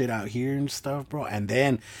drinks and shit out here and stuff, bro. And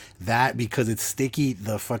then that, because it's sticky,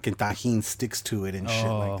 the fucking tahine sticks to it and shit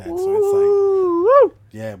like that. So it's like,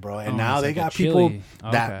 yeah, bro. And Oh, now it's they like a got people chili.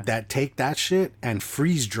 that Okay. that take that shit and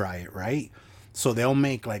freeze dry it, right? So they'll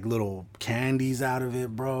make like little candies out of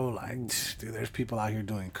it, bro. Like, dude, there's people out here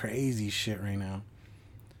doing crazy shit right now.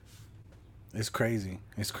 It's crazy.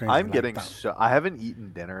 It's crazy. I'm Like getting that, I haven't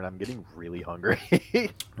eaten dinner and I'm getting really hungry.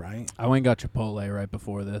 right. I went and got Chipotle right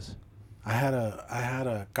before this. I had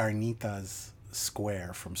a carnitas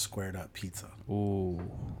square from Squared Up Pizza. Ooh.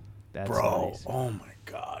 That's Bro, nice. oh my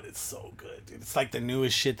god, it's so good, dude. It's like the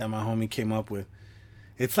newest shit that my homie came up with.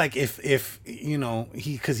 It's like if you know,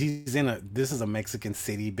 this is a Mexican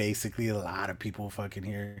city, basically. A lot of people fucking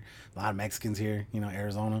here, a lot of Mexicans here, you know,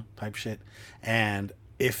 Arizona type shit. And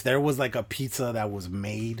if there was like a pizza that was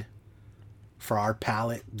made for our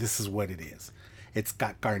palate, this is what it is. It's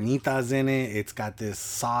got carnitas in it. It's got this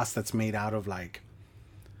sauce that's made out of like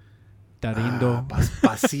Darindo. it's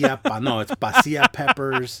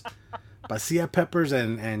pasilla peppers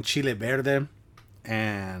and chile verde,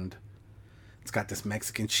 and it's got this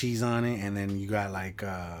Mexican cheese on it, and then you got like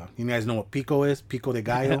you guys know what pico is? Pico de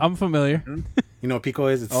gallo. I'm familiar. You know what pico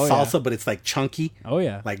is? It's Oh, yeah. salsa, but it's like chunky, Oh,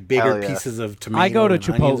 yeah. like bigger Hell yeah. pieces of tomato. I go to and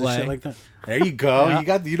onions and Chipotle. shit like that. There you go.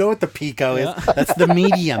 Yeah. You know what the pico is? Yeah. That's the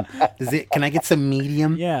medium. Can I get some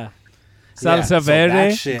medium? Yeah. Salsa so that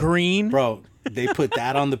verde, shit, green. bro. They put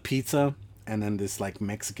that on the pizza, and then this like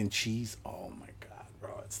Mexican cheese. Oh my god,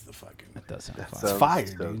 bro, it's the fucking. That does sound fun. It's Sounds fire,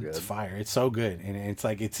 so dude. good. It's fire. It's so good, and it's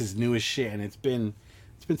like it's his newest shit, and it's been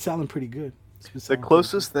selling pretty good. It's been The selling pretty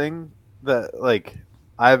closest thing that like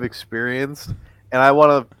I've experienced, and I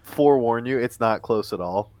want to forewarn you, it's not close at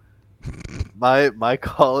all. My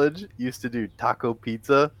college used to do taco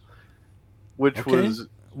pizza, which Okay. was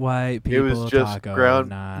White it people was just taco ground.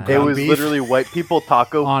 night. It was beef? literally white people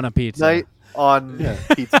taco on a pizza. night on Yeah.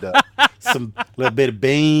 pizza dough. Some little bit of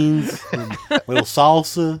beans, little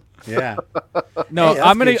salsa. Yeah, No, Hey, that's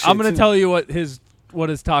I'm gonna good shit, I'm gonna too. tell you what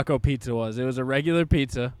his taco pizza was. It was a regular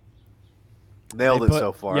pizza. Nailed They it put-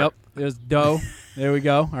 so far. Yep, it was dough. There we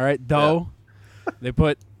go. All right, dough. They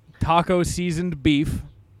put taco seasoned beef.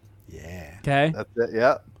 yeah. Okay, That's it.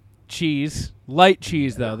 Yeah. cheese, light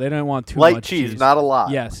cheese though. They didn't want too Light much cheese, not a lot.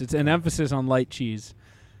 Yes, it's an emphasis on light cheese.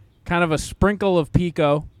 Kind of a sprinkle of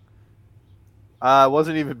pico. It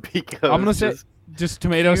wasn't even pico. I'm gonna say just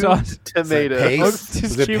tomato sauce. tomato. Paste? Just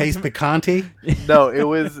Was it cube paste tom- picante? No, there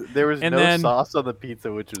was And no then- sauce on the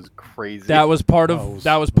pizza, which was crazy. That was part of Oh, it was-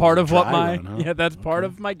 that was it was part a of what dry my one, huh? yeah. That's part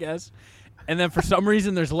of my guess. And then for some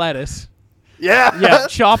reason there's lettuce. yeah. Yeah,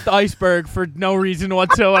 chopped iceberg for no reason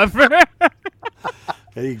whatsoever.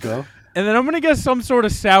 There you go. And then I'm gonna guess some sort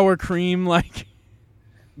of sour cream, like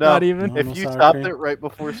No, not even. If No you sour topped cream? it right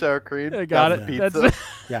before sour cream, I got that's it. Pizza. That's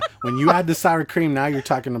Yeah, when you add the sour cream, now you're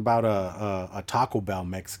talking about a Taco Bell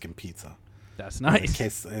Mexican pizza. that's In nice.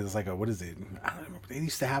 case it was like a what is it? I don't remember. They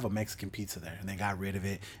used to have a Mexican pizza there, and they got rid of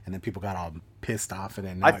it, and then people got all pissed off, and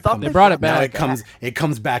then now I it thought comes, They brought it now back. it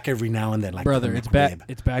comes back every now and then, like Brother, the it's back. McRib.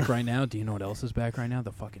 It's back right now. Do you know what else is back right now?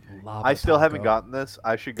 The fucking lava. I still haven't taco. gotten this.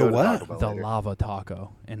 I should go The to what? Taco Bell the later. lava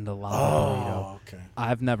taco and the lava burrito. Oh, okay.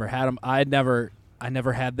 I've never had them. I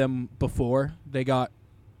never had them before. They got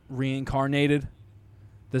reincarnated.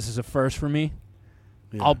 This is a first for me.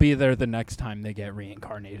 Yeah. I'll be there the next time they get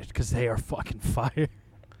reincarnated because they are fucking fire.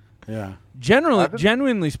 Yeah.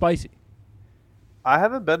 Genuinely spicy. I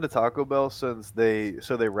haven't been to Taco Bell since they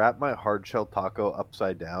wrapped my hard shell taco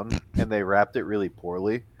upside down and they wrapped it really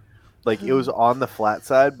poorly. Like it was on the flat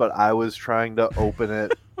side, but I was trying to open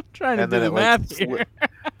it. I'm trying to And do then the it, like, math sli- here.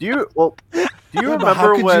 Do you Yeah, but how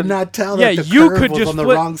remember could when you not tell Yeah, that the you curve could was just on the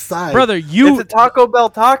flip- wrong side? Brother, it's you a Taco Bell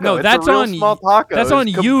taco? no, It's that's a real on small taco. That's It's on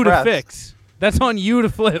you to compressed. fix. That's on you to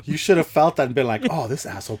flip. You should have felt that and been like, "Oh, this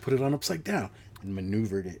asshole put it on upside down and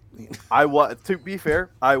maneuvered it." To be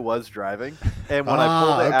fair, I was driving, and when I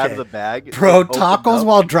pulled it out okay. of the bag, Bro, it opened tacos up.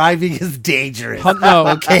 while driving is dangerous. No,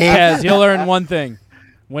 Okay. Kaz, you'll learn one thing.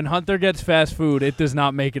 When Hunter gets fast food, it does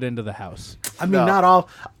not make it into the house. I mean, No.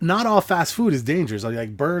 not all fast food is dangerous.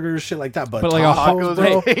 Like burgers, shit like that. But, But like a tacos, tacos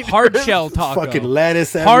bro, are hey, hard shell taco. fucking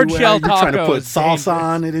lettuce Hard everywhere. shell You're trying to taco put is salsa dangerous.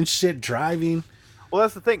 on it and shit. Driving. Well,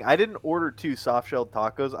 that's the thing. I didn't order 2 soft-shelled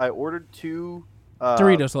tacos. I ordered 2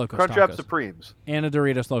 Doritos Locos Crunchwrap tacos. Supremes, And a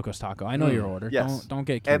Doritos Locos taco. I know your order. Yes. Don't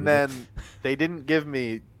get cute and with it. then they didn't give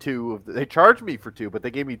me 2 of. They charged me for 2, but they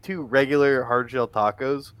gave me 2 regular hard-shell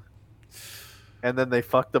tacos. And then they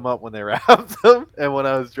fucked them up when they wrapped them. And when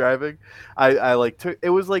I was driving, I like took. It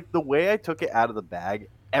was like the way I took it out of the bag.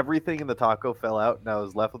 Everything in the taco fell out, and I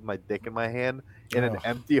was left with my dick in my hand in an Ugh.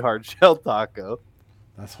 empty hard-shell taco.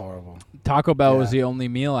 That's horrible. Taco Bell was Yeah. the only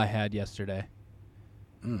meal I had yesterday.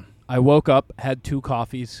 Mm. I woke up, had 2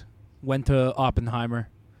 coffees, went to Oppenheimer,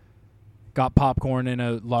 got popcorn in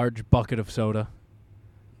a large bucket of soda,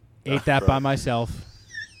 ate that by myself.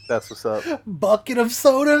 That's what's up. Bucket of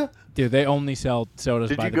soda. Dude, they only sell sodas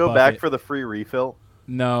Did by you the go bucket. back for the free refill?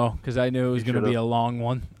 No, because I knew it was You going to be should've. a long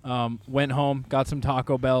one. Went home, got some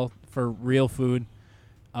Taco Bell for real food.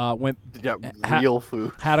 Went Yeah, Ha- real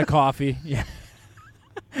food. had a coffee. Yeah,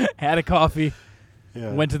 had a coffee.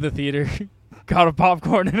 Yeah. Went to the theater, got a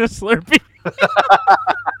popcorn and a Slurpee.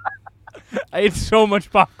 I ate so much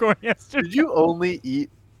popcorn yesterday. Did you only eat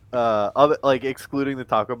other like excluding the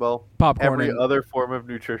Taco Bell? Popcorn Every and- other form of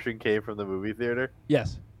nutrition came from the movie theater.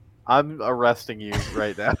 Yes, I'm arresting you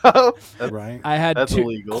right now. That's, Right. I had that's two.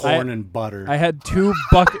 illegal. Corn and butter. I had 2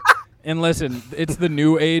 bucket. And listen, it's the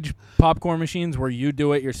new age popcorn machines where you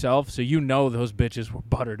do it yourself, so you know those bitches were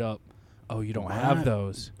buttered up. Oh, you don't have What?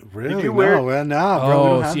 those. really? you wear- No, well, no, bro. we Oh,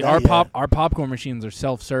 don't have see, that our popcorn machines are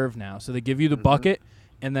self-serve now, so they give you the bucket,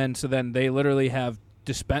 and then they literally have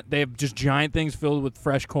they have just giant things filled with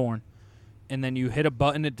fresh corn, and then you hit a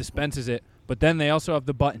button, it dispenses it, but then they also have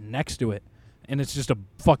the button next to it, and it's just a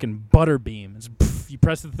fucking butter beam. It's you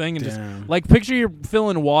press the thing and Damn. just like picture you're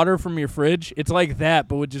filling water from your fridge. It's like that,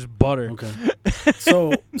 but with just butter. Okay.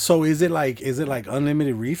 So is it like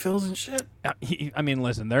unlimited refills and shit? I mean,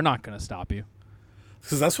 listen, they're not gonna stop you.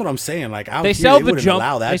 Because that's what I'm saying. Like out They here, sell they the wouldn't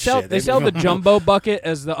allow jumbo. that shit. They sell the jumbo bucket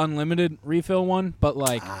as the unlimited refill one, but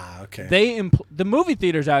like okay. the movie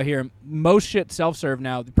theaters out here, most shit self-serve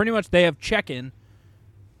now. Pretty much they have check-in,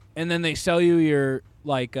 and then they sell you your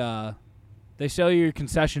they sell you your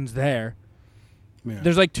concessions there. Yeah.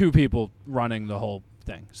 There's like 2 people running the whole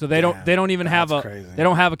thing, so they don't even have crazy. they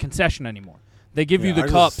don't have a concession anymore. They give you the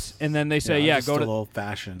ours cups, is- and then they say, "Yeah, go to." old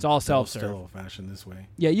fashioned. It's all self-serve. Still old fashioned this way.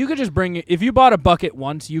 Yeah, you could just bring it. If you bought a bucket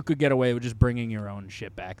once, you could get away with just bringing your own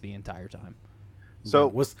shit back the entire time. So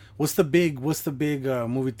what's the big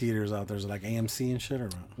movie theaters out there? Is it like AMC and shit or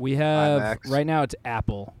what? We have IMAX. right now. It's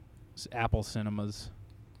Apple. It's Apple Cinemas.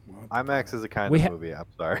 IMAX is a kind We of ha- movie. I'm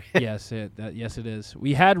sorry. Yes, yes, it is.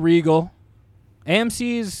 We had Regal.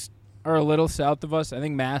 AMC's are a little south of us. I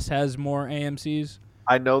think Mass has more AMC's.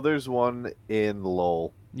 I know there's one in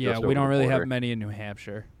Lowell. Yeah, just we over don't the really have border. many in New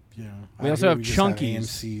Hampshire. Yeah. We Out also here have just Chunky's.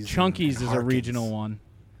 AMCs and Chunky's is a Harkins. regional one.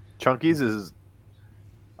 Chunky's is.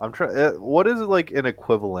 I'm trying. What is it like an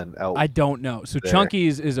equivalent out? I don't know. So there.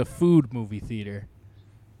 Chunky's is a food movie theater.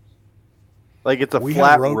 Like it's a We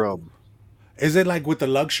flat have room. Is it like with the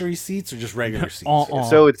luxury seats or just regular seats?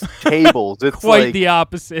 So it's tables. It's Quite like the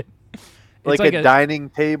opposite. like, It's a dining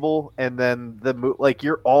table, and then like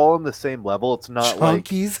you're all on the same level. It's not like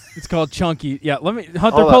Chunkies. It's called Chunky. Yeah, let me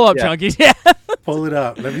Hunter Hold pull up, up yeah. Chunky's. Yeah. Pull it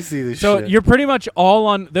up. Let me see this So shit. you're pretty much all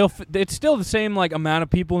on. It's still the same like amount of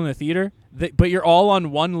people in the theater, but you're all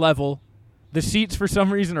on one level. The seats for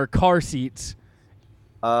some reason are car seats.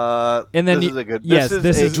 And then this you- is a good. yes, this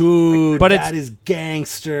this is is- Dude, But that it's- is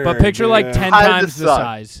gangster. But picture like dude. 10 Kinda times the sucks,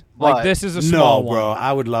 size. Like but- this is a small No, one. bro.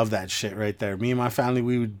 I would love that shit right there. Me and my family,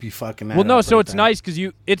 we would be fucking that Well, no, up so right it's there. nice because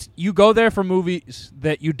you go there for movies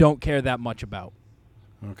that you don't care that much about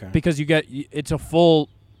Okay. because it's a full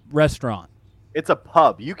restaurant. It's a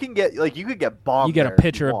pub. You can get you could get bombed. You get a there if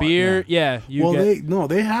pitcher you of want. beer. Yeah, you Well, get.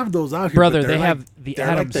 they have those out here, Brother, but they're they like- have the they're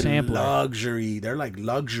Adam like the Sampler. luxury. They're like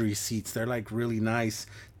luxury seats. They're like really nice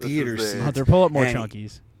theater the- seats. Hunter, pull up more And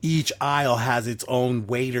Chunkies. Each aisle has its own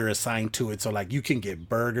waiter assigned to it, so like you can get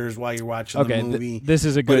burgers while you're watching Okay, the movie. this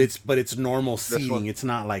is a but good. it's normal one- seating. It's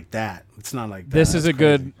not like that. It's not like that. This is That's a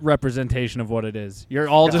good crazy. representation of what it is. You're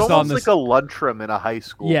all It's just on almost this. like a lunchroom in a high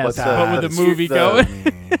school. Yes, but with the movie going.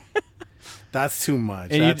 Man, that's too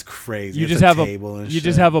much. And That's crazy. You It's just have table and you shit.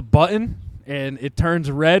 just have a button and it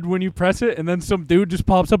turns red when you press it, and then some dude just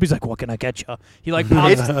pops up. He's like, "What can I get you?" He like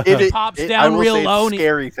pops, pops I down will real say low. It's And he-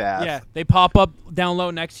 scary fast. yeah, they pop up down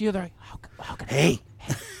low next to you. They're like, "How can Hey,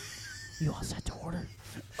 you all set to order?"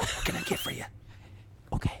 what can I get for you?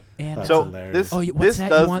 Okay, and That's So hilarious. this what's this that?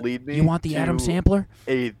 does You want, lead me. you want the Adam to Sampler?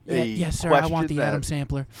 A Yes, sir. I want question the Adam that-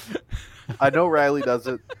 Sampler. I know Riley does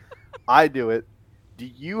it. I do it. Do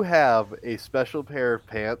you have a special pair of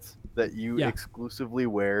pants that you Yeah. exclusively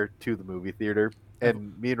wear to the movie theater?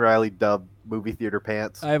 And me and Riley dub movie theater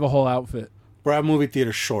pants. I have a whole outfit. Bro, I have movie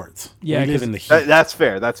theater shorts. Yeah, we live 'cause in the heat. That's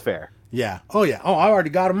fair. That's fair. Yeah. Oh yeah. Oh, I already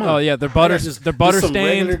got them on. Oh, yeah, they're I butter- got they're butter some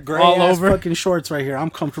stained regular gray all ass over. fucking shorts right here. I'm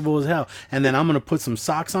comfortable as hell. And then I'm gonna put some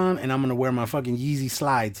socks on, and I'm gonna wear my fucking Yeezy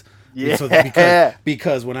slides. Yeah. So that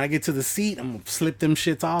because when I get to the seat, I'm gonna slip them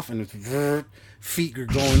shits off, and it's feet are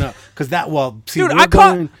going up. Cause see, Dude, we're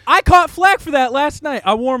going- I caught flack for that last night.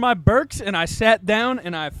 I wore my Birks and I sat down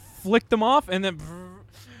and I flicked them off and then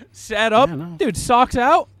sat up. Yeah, no. Dude, socks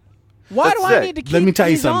out. Why That's do I sick. need to keep Let me tell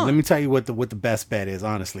you these something. on? Let me tell you what the best bet is,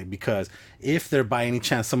 honestly, because if there by any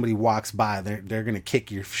chance somebody walks by, they're gonna kick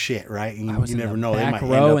your shit, right? And I was you in never the know, they back might row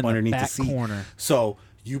end in up the underneath the back seat. corner. So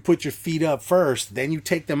you put your feet up first, then you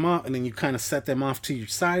take them up, and then you kind of set them off to your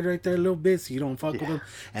side right there a little bit, so you don't fuck with them.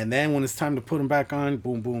 And then when it's time to put them back on,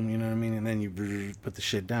 boom, boom, you know what I mean? And then you put the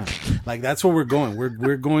shit down. Like that's where we're going.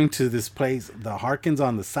 We're going to this place. The Harkins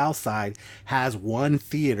on the south side has one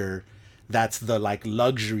theater. That's the like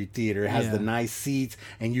luxury theater. It has Yeah. the nice seats,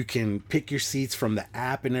 and you can pick your seats from the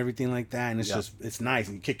app and everything like that. And it's nice.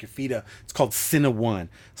 And you kick your feet up. It's called Cine One.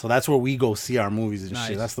 So that's where we go see our movies and Nice.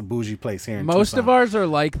 shit. That's the bougie place here. In Most Tucson. of ours are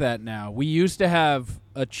like that now. We used to have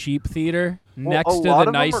a cheap theater Well, next a to lot the of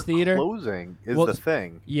them nice are theater. Closing is Well, the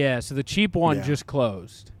thing. Yeah, so the cheap one Yeah. just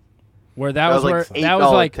closed. Where that That was was where like that was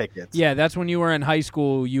 $8 like tickets. yeah, that's when you were in high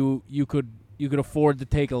school. You could afford to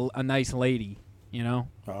take a nice lady. You know.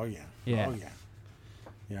 Oh yeah. Yeah. Oh yeah.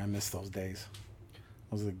 Yeah, I miss those days.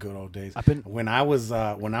 Those are the good old days. I've been- when I was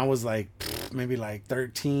like maybe like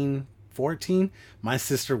 13, 14, my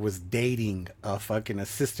sister was dating a fucking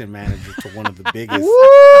assistant manager to one of the biggest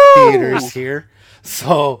theaters here.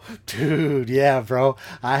 So, dude, yeah, bro,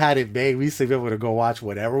 I had it made. We used to be able to go watch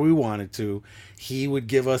whatever we wanted to. He would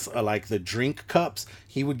give us like the drink cups.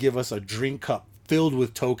 He would give us a drink cup filled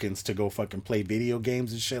with tokens to go fucking play video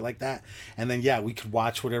games and shit like that. And then yeah, we could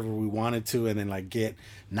watch whatever we wanted to, and then like get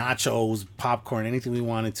nachos, popcorn, anything we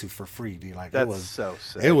wanted to for free, dude. Like That's it was so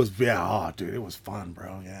sick. It was oh dude, it was fun,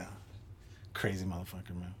 bro. Yeah, crazy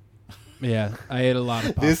motherfucker, man. Yeah, I ate a lot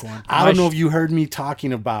of popcorn. I don't know if you heard me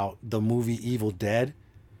talking about the movie Evil Dead.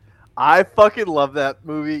 I fucking love that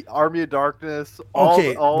movie, Army of Darkness. All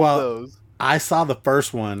those. I saw the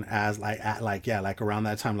first one as like around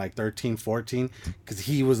that time, like 13, 14, because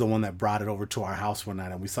he was the one that brought it over to our house one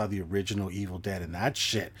night, and we saw the original Evil Dead, and that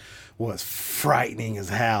shit was frightening as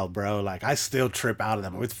hell, bro. Like I still trip out of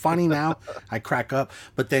them. It's funny now, I crack up,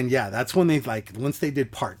 but then yeah, that's when they like once they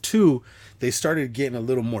did part 2, they started getting a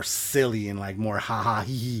little more silly and like more ha ha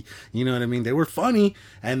hee hee. You know what I mean? They were funny,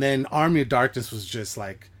 and then Army of Darkness was just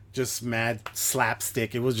mad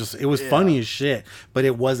slapstick. It was funny as shit, but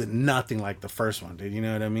it wasn't nothing like the first one, dude. You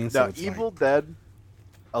know what I mean? So Evil Dead,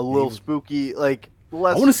 a little spooky. Like I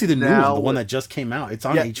want to see the new one, the one that just came out. It's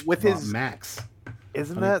on HBO Max.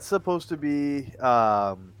 Isn't that supposed to be?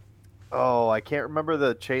 I can't remember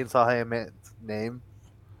the Chainsaw Man's name.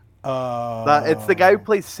 It's the guy who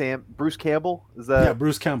plays Bruce Campbell. Is that? Yeah,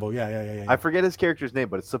 Bruce Campbell. Yeah. I forget his character's name,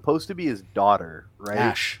 but it's supposed to be his daughter, right?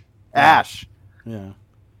 Ash. Yeah.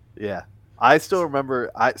 Yeah. I still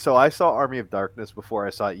remember. I saw Army of Darkness before I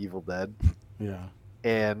saw Evil Dead. Yeah.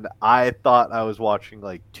 And I thought I was watching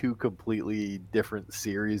like two completely different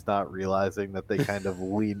series, not realizing that they kind of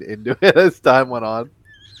leaned into it as time went on.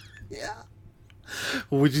 Yeah.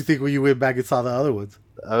 What did you think when you went back and saw the other ones?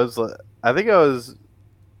 I think I was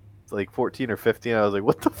like 14 or 15. I was like,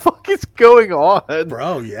 what the fuck is going on?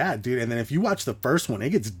 Bro, yeah, dude. And then if you watch the first one, it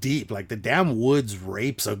gets deep. Like the damn woods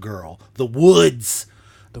rapes a girl. The woods.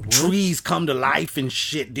 The trees come to life and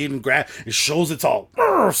shit, dude. And it shows it's all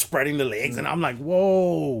spreading the legs. And I'm like,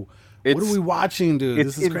 whoa. What are we watching, dude?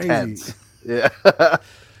 This is intense. Crazy. Yeah.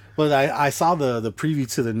 But I saw the preview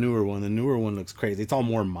to the newer one. The newer one looks crazy. It's all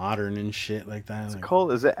more modern and shit like that. It's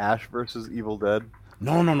called, is it Ash versus Evil Dead?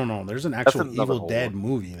 No. There's an actual Evil Dead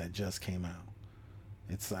movie that just came out.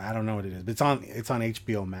 I don't know what it is, but it's on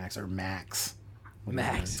HBO Max or Max.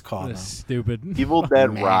 Max. It's called. Stupid. Evil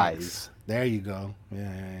Dead Rise. There you go.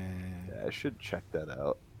 Yeah. I should check that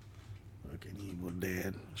out. Fucking Evil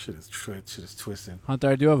Dead. Shit is twisted. Hunter,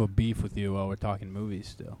 I do have a beef with you while we're talking movies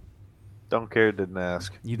still. Don't care, didn't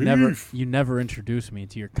ask. You never introduced me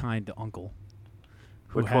to your kind uncle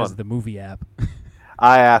who has the movie app.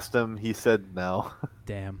 I asked him. He said no.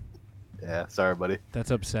 Damn. Yeah, sorry, buddy.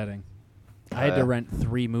 That's upsetting. I had to rent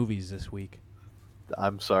 3 movies this week.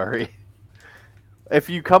 I'm sorry. If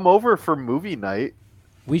you come over for movie night...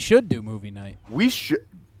 We should do movie night. We should.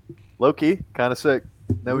 Low-key, kind of sick.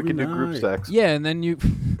 Then we can do group sex. Yeah, and then you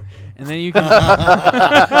can...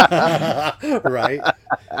 Right?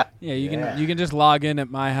 Yeah, you can just log in at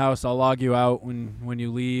my house. I'll log you out when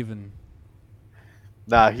you leave. And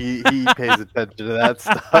Nah, he pays attention to that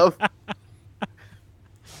stuff.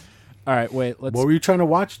 All right, wait. What were you trying to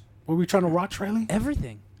watch? What were you trying to watch, Riley?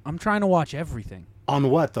 Everything. I'm trying to watch everything. On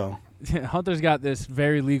what, though? Hunter's got this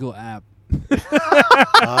very legal app.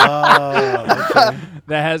 Oh, okay.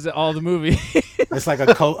 That has all the movies. It's like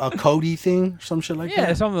a Cody thing, some shit like that.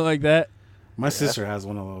 Yeah, something like that. My sister has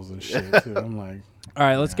one of those and shit too. I'm like, all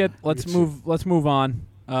right, let's move on.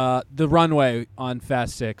 The runway on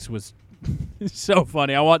Fast 6 was so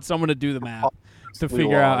funny. I want someone to do the math to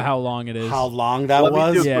figure out how long it is. How long that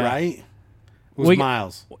was, right? It was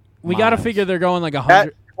miles. We got to figure they're going like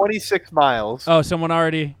 100. 26 miles. Oh, someone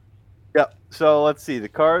already. Yep. So let's see. The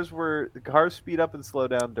cars speed up and slow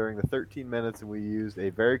down during the 13 minutes, and we used a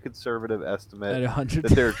very conservative estimate At 100.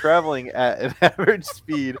 that they're traveling at an average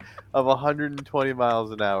speed of 120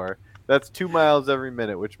 miles an hour. That's 2 miles every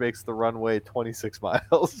minute, which makes the runway 26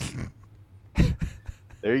 miles.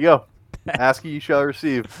 There you go. Ask you shall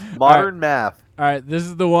receive. Modern math. All right, this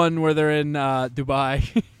is the one where they're in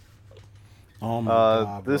Dubai. Oh my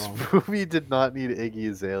God, this movie did not need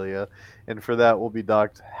Iggy Azalea, and for that we'll be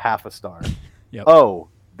docked half a star. Yep. Oh,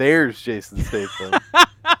 there's Jason Statham.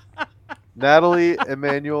 Natalie,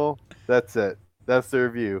 Emmanuel, that's it. That's the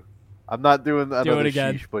review. I'm not doing another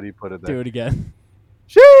sheesh, but he put it there. Do it again.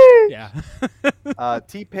 Sheesh! Yeah.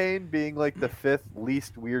 T-Pain being like the 5th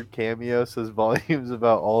least weird cameo says volumes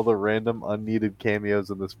about all the random unneeded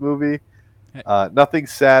cameos in this movie. Nothing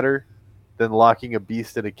sadder than locking a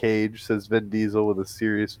beast in a cage, says Vin Diesel with a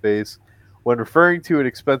serious face, when referring to an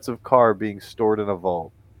expensive car being stored in a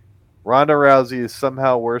vault. Ronda Rousey is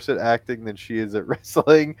somehow worse at acting than she is at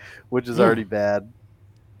wrestling, which is already bad.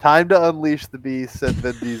 Time to unleash the beast, said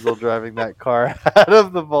Vin Diesel, driving that car out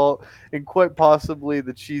of the vault in quite possibly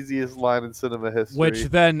the cheesiest line in cinema history. Which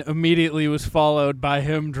then immediately was followed by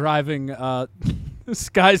him driving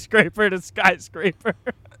skyscraper to skyscraper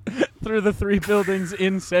through the 3 buildings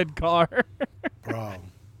in said car. Bro.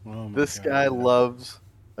 Oh my This God. guy loves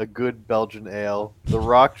a good Belgian ale. The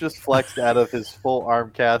Rock just flexed out of his full arm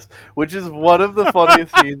cast, which is one of the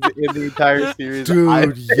funniest scenes in the entire series. I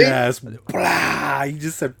Dude, think. yes. Blah. He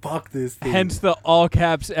just said, fuck this thing. Hence the all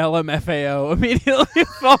caps LMFAO immediately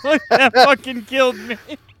following that fucking killed me.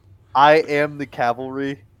 I am the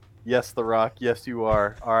cavalry. Yes, The Rock. Yes, you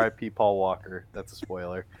are. R.I.P. Paul Walker. That's a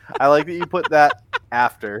spoiler. I like that you put that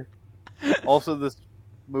after. Also, this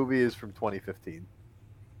movie is from 2015.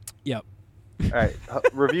 Yep. All right.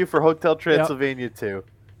 Review for Hotel Transylvania 2.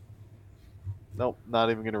 Nope,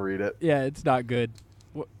 not even going to read it. Yeah, it's not good.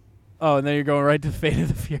 Oh, and then you're going right to Fate of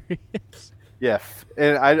the Furious. Yeah,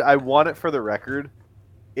 and I want it for the record.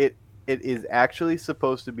 It is actually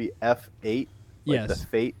supposed to be F8. Like Yes. The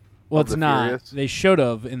Fate. Well, of it's the not. Furious. They should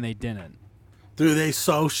have, and they didn't. Dude, they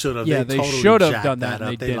so should have. Yeah, they they totally should have jacked done that, and up.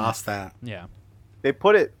 They They didn't. lost that. Yeah. They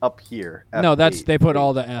put it up here. No, F8. they put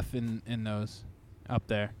all the F in those up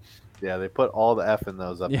there. Yeah, they put all the F in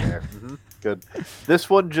those up Yeah. there. Good. This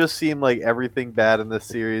one just seemed like everything bad in this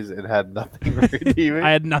series and had nothing redeeming. I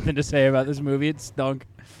had nothing to say about this movie. It stunk.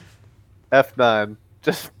 F9.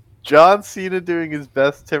 Just John Cena doing his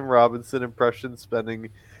best Tim Robinson impression, spending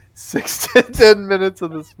 6 to 10 minutes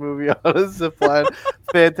of this movie on a zipline.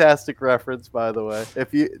 Fantastic reference, by the way.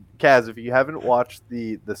 If you haven't watched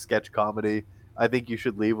the sketch comedy, I think you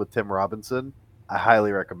should leave with Tim Robinson. I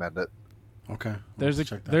highly recommend it. Okay. There's let's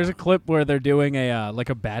check that a out. clip where they're doing a like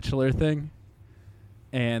a bachelor thing,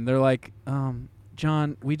 and they're like,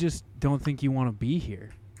 John, we just don't think you want to be here.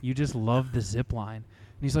 You just love the zip line.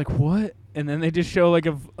 And he's like, what? And then they just show like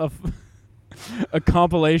a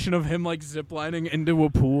compilation of him like ziplining into a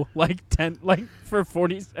pool, like for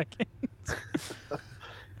 40 seconds.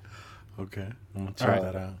 Okay. I'm going to check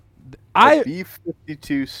Alright. that out. A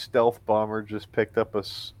B-52 stealth bomber just picked up a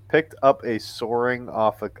soaring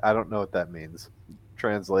off a. I don't know what that means.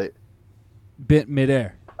 Translate. Bit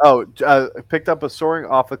midair. Oh, picked up a soaring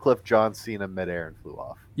off a cliff John Cena midair and flew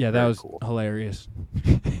off. Yeah, that Very was cool. hilarious.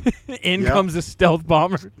 In Yep. comes a stealth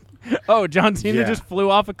bomber. Oh, John Cena Yeah. just flew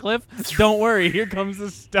off a cliff? Don't worry, here comes the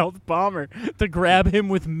stealth bomber to grab him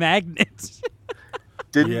with magnets.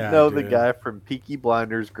 Didn't Yeah, know the dude. guy from Peaky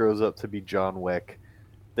Blinders grows up to be John Wick.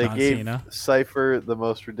 They John gave Cena. Cypher the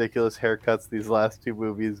most ridiculous haircuts these last 2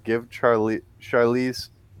 movies. Give Charlize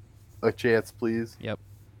a chance, please. Yep.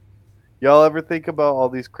 Y'all ever think about all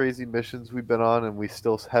these crazy missions we've been on and we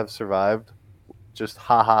still have survived? Just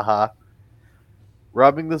ha ha ha.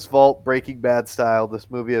 Robbing this vault, Breaking Bad style. This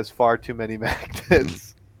movie has far too many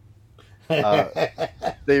magnets.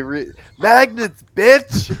 Magnets,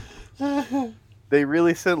 bitch! They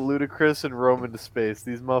really sent Ludacris and Roman to space.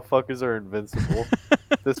 These motherfuckers are invincible.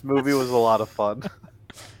 This movie was a lot of fun.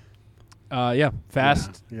 Yeah,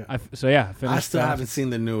 Fast. Yeah. I finished I still Fast. haven't seen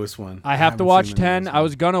the newest one. I have to haven't watch seen the 10. newest I one.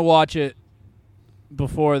 was going to watch it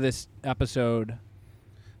before this episode.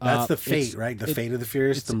 That's the it's- Fate, right? The it- Fate of the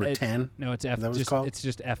Furious, it's- number it- 10. No, it's F. Is that what it's Just, called? it's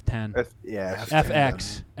just F10. Yeah.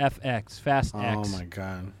 FX. Fast Oh X. my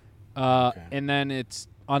god. Okay. And then it's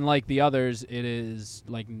unlike the others. It is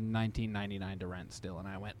like $19.99 to rent still, and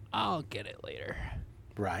I went, I'll get it later.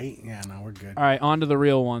 Right? Yeah, no, we're good. All right, on to the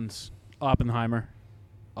real ones. Oppenheimer.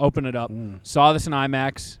 Open it up. Mm. Saw this in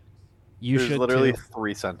IMAX. You There's should literally too.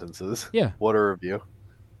 3 sentences. Yeah. What a review.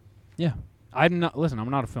 Yeah. I'm not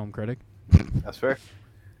a film critic. That's fair.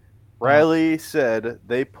 Riley said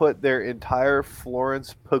they put their entire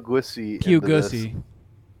Florence Puglisi into this. Puglisi.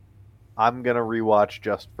 I'm going to rewatch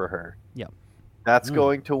just for her. Yep. That's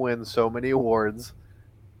going to win so many awards.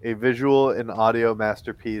 A visual and audio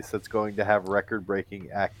masterpiece that's going to have record-breaking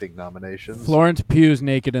acting nominations. Florence Pugh's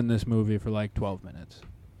naked in this movie for like 12 minutes.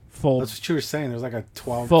 Full. That's what you were saying. There's like a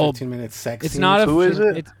 12, Full- 15-minute sex It's scene. not a. Who is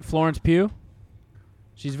it? It's Florence Pugh.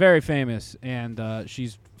 She's very famous, and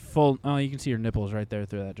she's full. Oh, you can see her nipples right there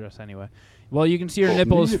through that dress. Anyway, well, you can see her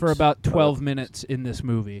nipples for nips. about 12 minutes in this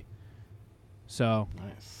movie. So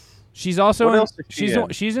Nice. she's also What in, else is she in?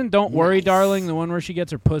 she's in Don't Worry, Nice. Darling, the one where she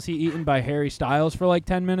gets her pussy eaten by Harry Styles for like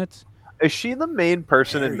 10 minutes. Is she the main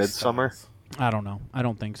person in Harry Midsummer? Styles. I don't know. I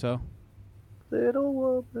don't think so. Little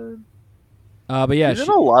woman. But yeah, She's in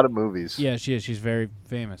a lot of movies. yeah, she is. She's very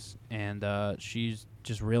famous, and she's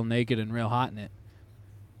just real naked and real hot in it.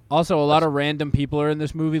 Also, a lot of random people are in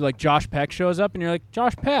this movie. Like Josh Peck shows up, and you're like,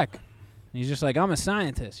 Josh Peck, and he's just like, I'm a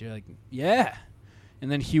scientist. You're like, yeah, And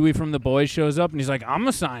then Huey from The Boys shows up, and he's like, "I'm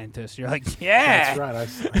a scientist." You're like, "Yeah." That's right.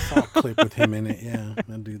 I saw a clip with him in it. Yeah,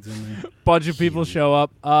 that dude's in there. Bunch of people show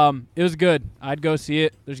up. It was good. I'd go see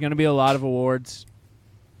it. There's going to be a lot of awards,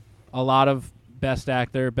 a lot of Best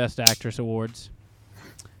Actor, Best Actress awards.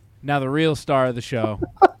 Now the real star of the show,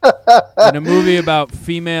 in a movie about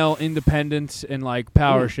female independence and like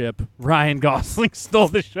powership, Ryan Gosling stole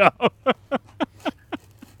the show.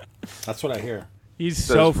 That's what I hear. He's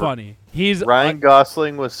so funny. He's Ryan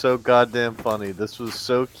Gosling was so goddamn funny. This was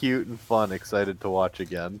so cute and fun. Excited to watch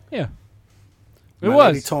again. Yeah. My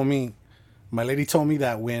lady told me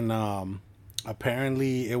that when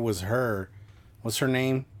apparently it was her. What's her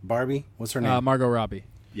name? Barbie? What's her name? Margot Robbie.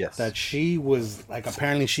 Yes. That she was like,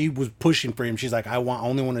 apparently she was pushing for him. She's like,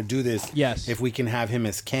 only want to do this. Yes. If we can have him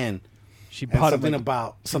as Ken. She And bought something him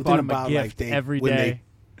about a like gift every when day.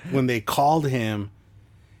 when they called him,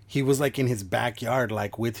 he was like in his backyard,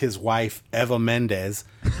 like with his wife Eva Mendes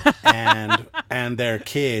and their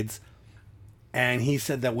kids. And he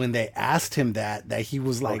said that when they asked him that he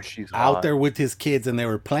was like she's out hot. there with his kids and they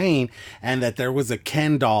were playing, and that there was a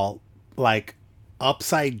Ken doll like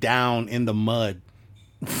upside down in the mud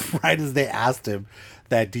right as they asked him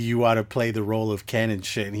that, do you want to play the role of Ken and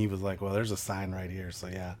shit? And he was like, well, there's a sign right here. So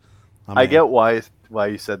yeah. I get why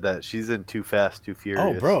you said that. She's in Too Fast, Too Furious.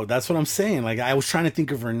 Oh, bro, that's what I'm saying. Like, I was trying to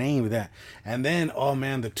think of her name with that. And then, oh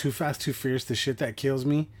man, the Too Fast, Too Furious, the shit that kills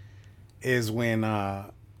me is when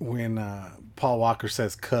Paul Walker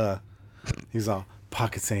says "cuh," he's all,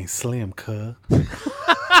 pockets ain't slim, cuh.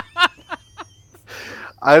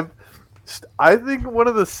 I think one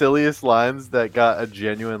of the silliest lines that got a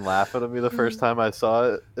genuine laugh out of me the first time I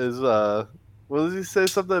saw it is what does he say?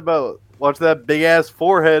 Something about watch that big ass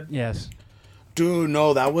forehead. Yes. Dude,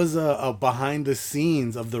 no, that was a behind the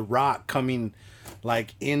scenes of The Rock coming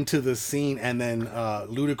like into the scene, and then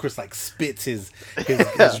Ludacris like spits his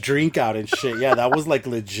drink out and shit. Yeah, that was like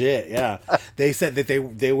legit. Yeah, they said that they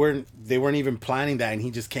weren't even planning that, and he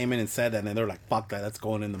just came in and said that, and then they're like, "Fuck that, that's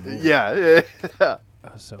going in the movie." Yeah.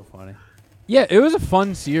 That was so funny. Yeah, it was a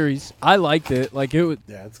fun series. I liked it. Like it was.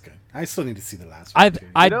 Yeah, it's good. I still need to see the last one.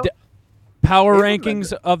 Power they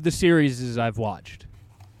rankings of the series I've watched.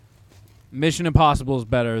 Mission Impossible is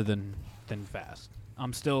better than Fast.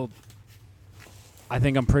 I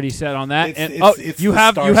think I'm pretty set on that. You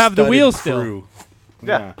have the wheel still.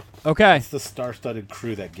 Yeah. Okay. It's the star-studded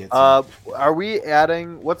crew that gets it. Are we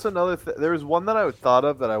adding? What's another? There was one that I thought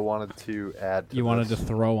of that I wanted to add. To wanted to this.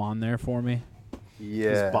 throw on there for me?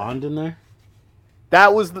 Yeah. Is Bond in there?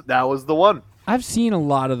 That was the one. I've seen a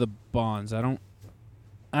lot of the Bonds. I don't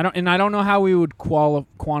know how we would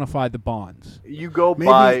quantify the Bonds. You go Maybe-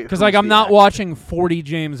 by Because like I'm not watching 40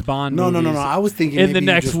 James Bond No. movies. I was thinking in maybe the you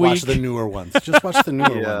next just week. watch the newer ones. Just watch the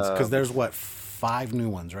newer Yeah. ones, because there's 5 new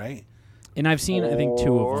ones, right? And I've seen I think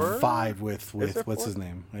 2 of them. 5 with there what's 4? his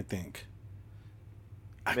name? I think.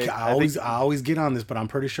 Maybe- I always get on this, but I'm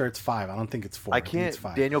pretty sure it's 5. I don't think it's 4. I think can't. It's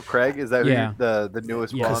 5. Daniel Craig is that Yeah. the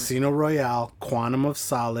newest Yeah. Bond? Casino Royale, Quantum of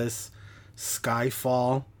Solace,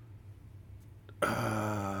 Skyfall,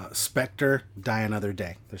 Spectre, Die Another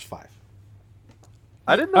Day. There's 5.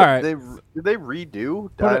 I didn't know All right. did they redo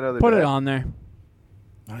Put Die it, Another put Day? it on there.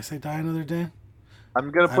 Did I say Die Another Day? I'm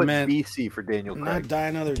gonna I put meant- BC for Daniel Not Craig. Die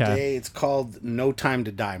Another Okay. Day. It's called No Time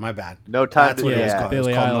to Die. My bad. No Time That's to what it was Die. called.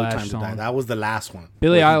 Billie It was called No Eilish Time to Die. song. That was the last one.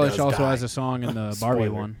 Billie where he Eilish does also die. has a song in the Barbie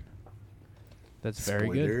Spoiler. one. That's very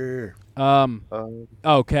good. Spoiler.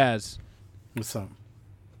 Kaz. What's up?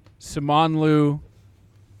 Simon Liu,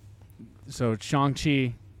 so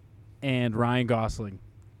Shang-Chi and Ryan Gosling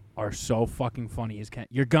are so fucking funny as Ken.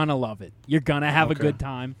 You're gonna love it. You're gonna have a Okay. good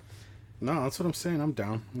time. No, that's what I'm saying. I'm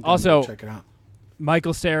down. I'm down Also- to check it out.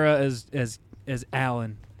 Michael Cera as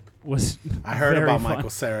Alan was I heard very about fun.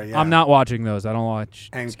 Michael Cera. Yeah. I'm not watching those. I don't watch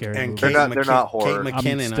And scary and movies. Kate, They're not horror. Kate I'm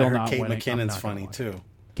McKinnon. still I heard not Kate winning. I'm McKinnon's not gonna funny watch too.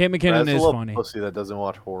 Kate McKinnon That's a is little funny. pussy that doesn't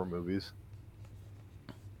watch horror movies.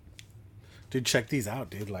 Dude, check these out,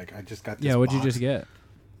 dude. Like, I just got this Yeah, what'd you box. just get?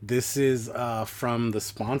 This is from the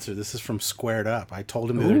sponsor. This is from Squared Up. I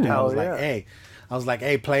told him the other day. hell yeah. I was like,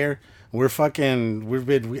 hey, player,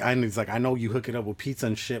 and he's like, I know you hook it up with pizza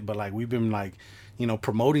and shit, but like, we've been like,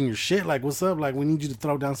 promoting your shit. Like, what's up? Like, we need you to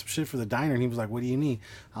throw down some shit for the diner. And he was like, what do you need?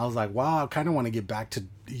 I was like, wow, I kind of want to get back to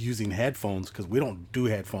using headphones, because we don't do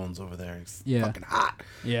headphones over there. It's fucking hot.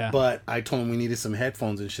 Yeah. But I told him we needed some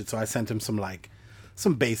headphones and shit, so I sent him some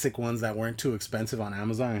basic ones that weren't too expensive on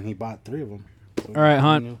Amazon, and he bought 3 of them. So All right,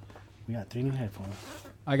 Hunt. we got 3 new headphones.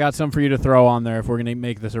 I got some for you to throw on there if we're gonna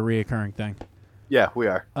make this a reoccurring thing. Yeah, we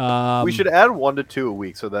are. We should add 1 to 2 a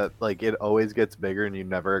week so that like it always gets bigger and you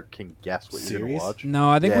never can guess what you're Serious? gonna watch. No,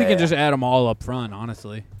 I think we Yeah. can just add them all up front.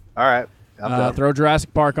 Honestly. All right. I'm down. Throw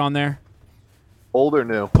Jurassic Park on there. Old or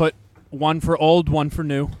new? Put one for old, one for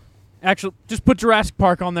new. Actually, just put Jurassic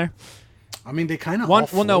Park on there. I mean, they kind of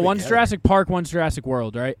One's Jurassic Park, one's Jurassic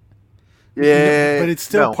World, right? Yeah, but it's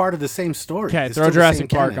still no. part of the same story. Okay, It's throw still the Jurassic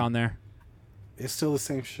same Park canon. on there. It's still the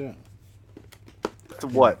same shit. It's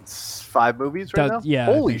what, 5 movies right now? Yeah,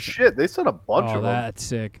 I Holy think so. shit, they said a bunch Oh, of them. that's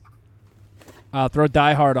sick. Throw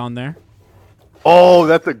Die Hard on there. Oh,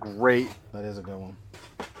 that's a great. That is a good one.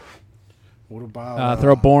 What about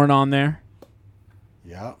Throw Bourne on there.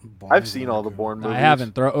 Yeah, I've seen all the Bourne movies. I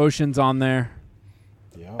haven't. Throw Oceans on there.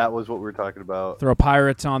 Yeah. That was what we were talking about. Throw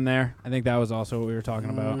Pirates on there. I think that was also what we were talking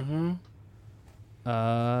about.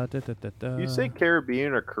 You say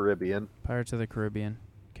Caribbean or Caribbean? Pirates of the Caribbean.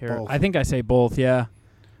 Both. I think I say both, yeah.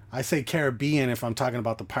 I say Caribbean if I'm talking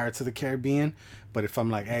about the Pirates of the Caribbean, but if I'm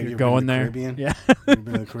like, hey, You're you've going been to there. the Caribbean? Yeah. You've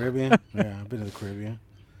been to the Caribbean? Yeah, I've been to the Caribbean.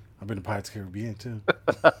 I've been to Pirates of the Caribbean too.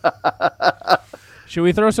 Should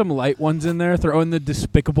we throw some light ones in there? Throw in the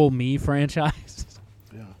Despicable Me franchise.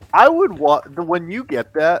 Yeah. I would when you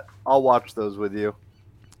get that, I'll watch those with you.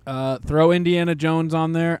 Throw Indiana Jones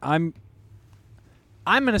on there. I'm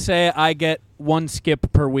gonna say I get one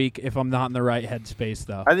skip per week if I'm not in the right headspace,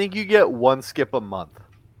 though. I think you get one skip a month.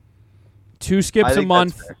 2 skips I a think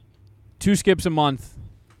month. that's fair. 2 skips a month.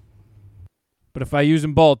 But if I use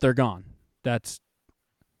them both, they're gone. That's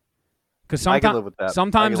because I can live with that. I can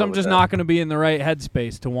sometimes live I'm with just that. not going to be in the right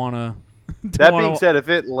headspace to want to. That being said, if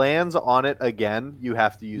it lands on it again, you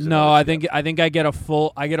have to use it. no, I think I get a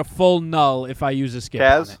full null if I use a skip.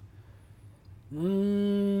 Kaz?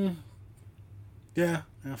 On it. Yeah,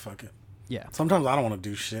 fuck it. Yeah. Sometimes I don't want to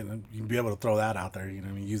do shit, and you can be able to throw that out there. You know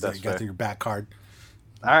what I mean? Use That's that. You got fair. your back card.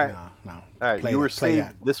 All right. No. All right, Play you that, were play saved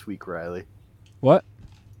that. this week, Riley. What?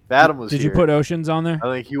 If Adam was Did here, you put Oceans on there?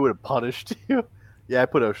 I think he would have punished you. Yeah, I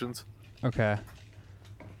put Oceans. Okay.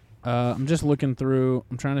 I'm just looking through.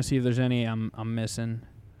 I'm trying to see if there's any I'm missing.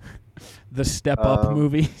 The Step Up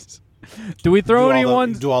movies. Do we throw any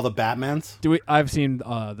ones? Do all the Batmans? I've seen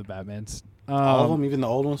the Batmans. All of them, even the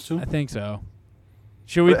old ones too. I think so.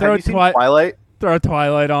 Should we Have throw you seen Twilight? throw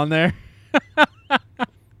Twilight on there?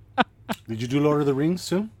 Did you do Lord of the Rings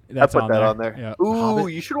too? That's I put that on there. Yeah. Ooh,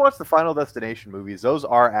 Hobbit? you should watch the Final Destination movies. Those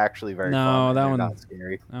are actually very No, fun. and that they're one- not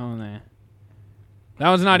scary. Oh, nah. That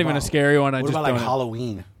one's not even a Wow. scary one. I What just about like don't.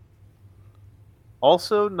 Halloween?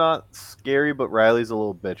 Also not scary, but Riley's a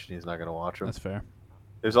little bitch and he's not gonna watch them. That's fair.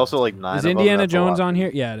 There's also like 9 Is of them. Indiana That's a Jones lot. on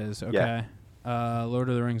here? Yeah, it is. Okay. Yeah. Lord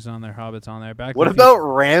of the Rings is on there. Hobbit's on there. Back. What to the about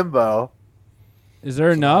Rambo? Is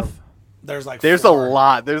there enough? There's like There's 4. a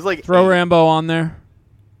lot. There's like Throw 8. Rambo on there.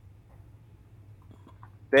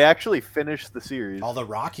 They actually finished the series. All the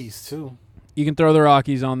Rockies too. You can throw the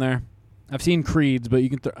Rockies on there. I've seen Creeds, but you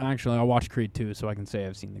can actually I watched Creed 2, so I can say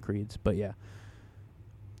I've seen the Creeds. But yeah,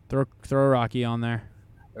 throw Rocky on there.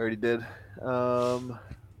 Already did.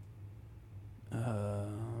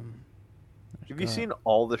 Have you seen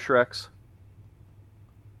all the Shreks?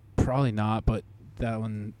 Probably not, but that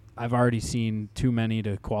one I've already seen too many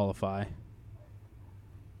to qualify.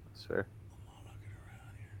 That's fair.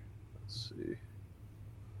 Let's see.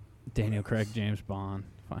 Daniel Craig, James Bond,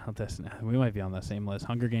 Final Destination. We might be on that same list.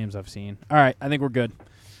 Hunger Games I've seen. All right, I think we're good.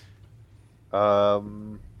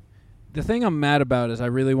 The thing I'm mad about is I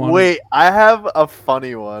really want. Wait, I have a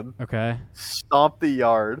funny one. Okay. Stomp the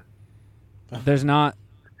Yard. There's not.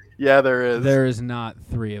 Yeah, there is. There is not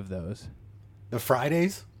 3 of those. The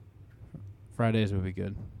Fridays. Fridays would be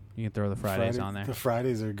good. You can throw the Fridays on there. The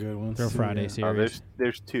Fridays are good ones. Throw too, Friday yeah. series.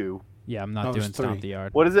 There's 2. Yeah, I'm not No, there's doing Stomp 3. the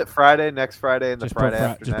Yard. What is it? Friday, next Friday, and the Just Friday put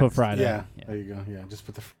after just next? put Friday. Yeah, there you go. Yeah, just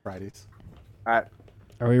put the Fridays. All right,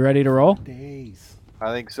 Are we ready to roll? Days.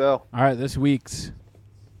 I think so. All right, this week's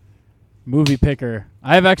movie picker.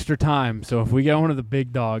 I have extra time, so if we get one of the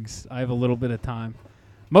big dogs, I have a little bit of time.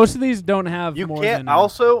 Most of these don't have You more can't. than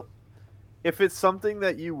Also, if it's something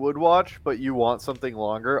that you would watch but you want something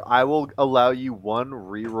longer, I will allow you one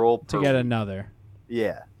reroll to per get week. another.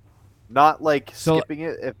 Yeah, not like So- skipping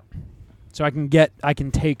it. So I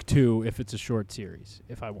can take 2 if it's a short series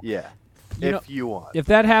if I want. Yeah, You if you want. If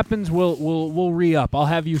that happens, we'll re-up. I'll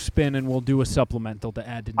have you spin and we'll do a supplemental to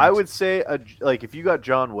add to. I next. would say like if you got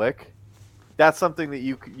John Wick, that's something that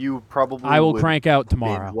you probably I will would crank out binge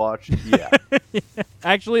tomorrow. watch. Yeah,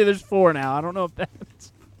 Actually, there's 4 now. I don't know if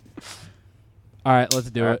that's. All right, let's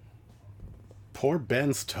do All right. it, Poor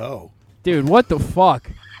Ben's toe. dude. What the fuck?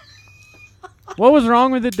 What was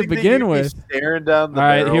wrong with it to Think that begin you'd be with? staring down the All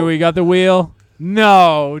right, barrel. here we got the wheel.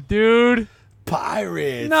 No, dude.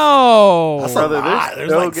 Pirates. No. That's Brother, a lot. there's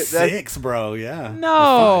There's no like get that- 6, bro. Yeah.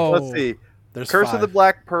 No. Let's see. There's Curse 5. of the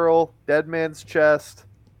Black Pearl, Dead Man's Chest,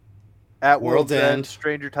 At World's World's End, End.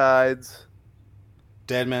 Stranger Tides,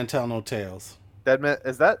 Dead Man Tell No Tales. Dead Man,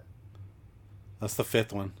 is that? That's the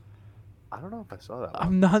 5th one. I don't know if I saw that one.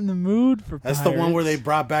 I'm not in the mood for That's pirates. the one where they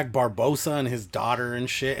brought back Barbosa and his daughter and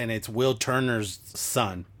shit, and it's Will Turner's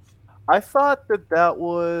son. I thought that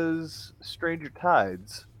was Stranger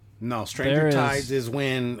Tides. No, Stranger Tides is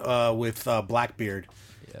when with Blackbeard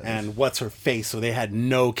and what's her face, so they had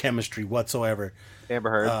no chemistry whatsoever. Amber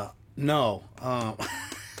Heard. No. All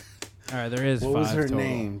right, there is What 5 was her total.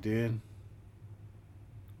 name, dude?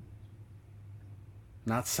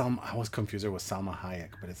 Not Salma. I was confused. It was Salma Hayek,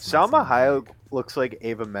 but it's not Salma Hayek looks like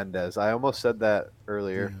Ava Mendes. I almost said that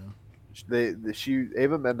earlier. Yeah.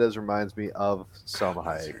 Ava Mendes reminds me of Salma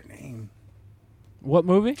What's Hayek. her name? What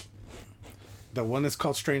movie? The one that's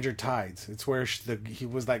called Stranger Tides. It's where he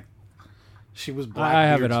was like, she was I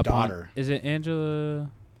have it Blackbeard's up. daughter. Is it Angela?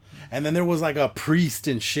 And then there was like a priest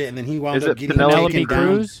and shit, and then he wound Is up it getting Penelope taken down.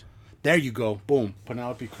 Cruz? There you go. Boom.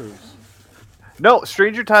 Penelope Cruz. No,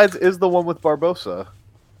 Stranger Tides is the one with Barbosa.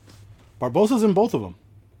 Barbosa's in both of them.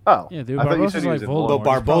 Oh, Yeah, dude, I thought you Barbosa's said he like was in Voldemort. one.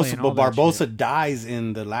 But he's probably in Barbosa, all that Barbosa dies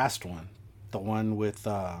in the last one. The one with,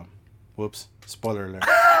 whoops, spoiler alert.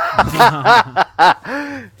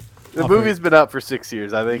 The movie's been out for 6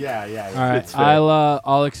 years, I think. Yeah. All right, It's fair.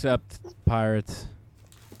 I'll accept pirates.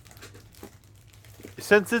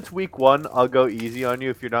 Since it's week 1, I'll go easy on you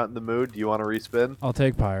if you're not in the mood. Do you want to respin? I'll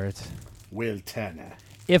take pirates. Will Turner.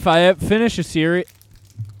 If I finish a series,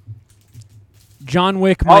 John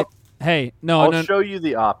Wick might. Hey, no, I'll no. show you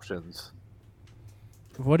the options.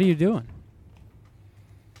 What are you doing?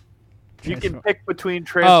 You can Transform- pick between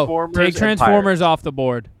Transformers take and Transformers Pirates. off the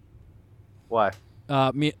board. Why?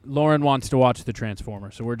 Lauren wants to watch the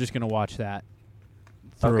Transformers, so we're just gonna watch that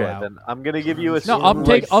Okay, throughout. then I'm going to give you a... No,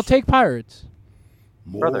 like- I'll take pirates,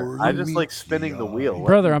 Brother, I just like spinning the wheel. Let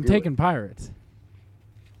brother. me I'm do taking it. pirates.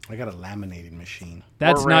 I got a laminating machine.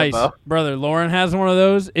 That's Or nice, Rambo. brother. Lauren has one of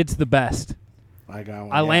those. It's the best. I got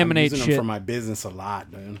one. I I'm laminate using them shit. for my business a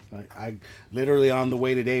lot, man. I literally on the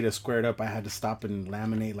way today to Squared Up, I had to stop and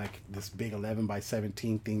laminate like this big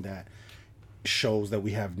 11x17 thing that shows that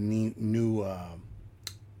we have new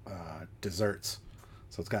desserts.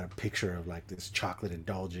 So it's got a picture of like this chocolate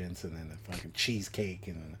indulgence and then a fucking cheesecake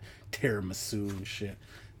and a tiramisu and shit.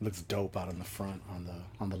 It looks dope out on the front,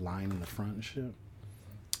 on the line in the front and shit.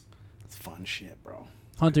 It's fun shit, bro.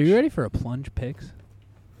 Hunter, you ready for a plunge picks?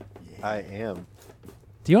 I am.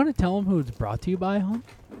 Do you want to tell them who it's brought to you by, Hunt?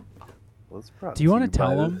 Do you want to tell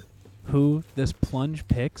by them who this plunge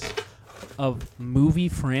picks of movie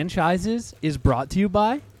franchises is brought to you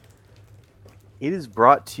by? It is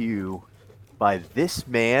brought to you by this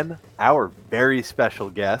man, our very special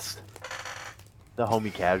guest, the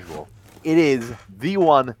Homie Casual. It is the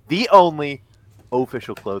one, the only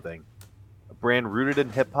Official Clothing. A brand rooted in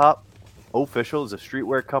hip-hop, Official is a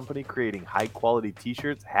streetwear company creating high-quality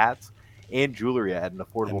t-shirts, hats, and jewelry at an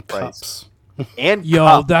affordable And price. cups. And Yo,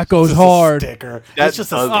 cups. that goes Just a hard. sticker. That It's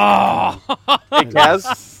just a does- sticker. Hey,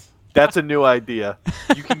 Kaz, that's a new idea.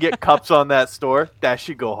 You can get cups on that store. That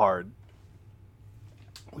should go hard.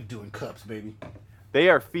 We doing cups, baby. They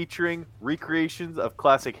are featuring recreations of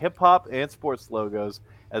classic hip-hop and sports logos,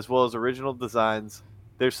 as well as original designs.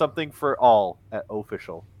 There's something for all at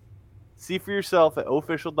Official. See for yourself at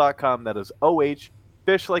official.com. That is OH,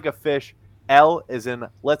 fish like a fish. L is in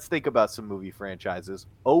let's think about some movie franchises.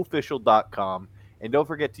 Official.com. And don't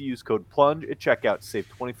forget to use code PLUNGE at checkout to save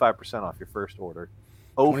 25% off your first order.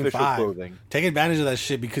 Official 25. Clothing. Take advantage of that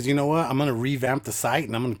shit because you know what? I'm gonna revamp the site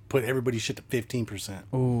and I'm gonna put everybody's shit to 15%.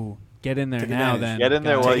 Ooh, get in there Take now, advantage. then. Get in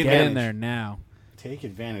there Guys, while you get can. in there now. Take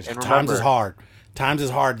advantage. And Times is remember- hard. Times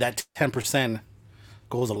is hard. That 10%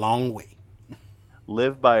 goes a long way.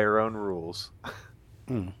 Live by your own rules.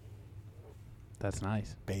 That's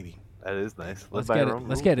nice. Baby. That is nice. Live Let's by get your own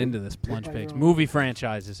let's rules. get into this plunge picks. Movie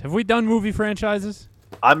franchises. Have we done movie franchises?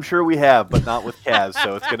 I'm sure we have, but not with Kaz,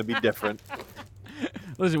 so it's going to be different.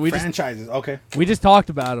 Listen, we Franchises. Okay. just talked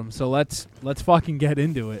about them, so let's fucking get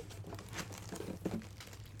into it.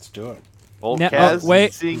 Let's do it. Well, Now- Kaz,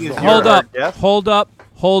 wait. seeing as Hold you're our up. guest,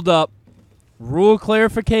 Hold up. Rule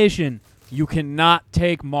clarification. You cannot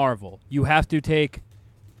take Marvel. You have to take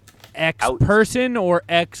X Out. person or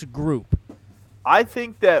X group. I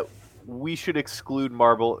think that we should exclude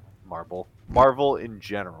Marvel in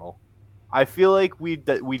general. I feel like we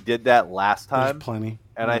did that last There's time, plenty.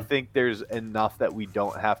 and I think there's enough that we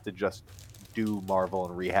don't have to just do Marvel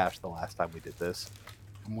and rehash the last time we did this.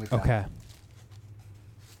 I'm with that. Okay.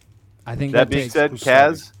 I think That that being takes. said, who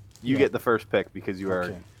started? Kaz, you Yeah. get the first pick because you are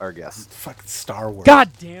Okay. our guest. Fucking Star Wars. God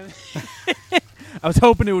damn it! I was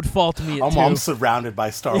hoping it would fall to me at I'm 2. surrounded by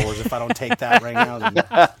Star Wars. If I don't take that right now, then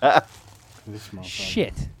this motherfucker.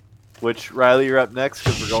 Shit. Which, Riley, you're up next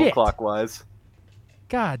because we're going Shit. clockwise.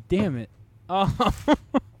 God damn it. Oh.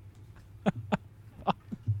 I'll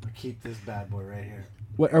keep this bad boy right here.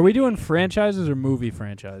 What are we doing? Franchises or movie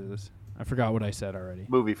franchises? I forgot what I said already.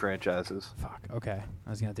 Movie franchises. Fuck. Okay. I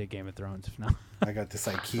was gonna take Game of Thrones. No. I got this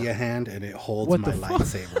IKEA hand, and it holds What my the fuck?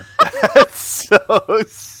 lightsaber. That's so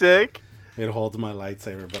sick. It holds my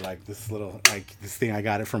lightsaber, but like this little, like this thing, I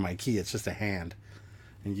got it from IKEA. It's just a hand,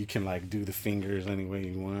 and you can like do the fingers any way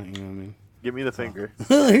you want. You know what I mean? Give me the finger.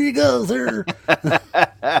 Here you go, sir. Like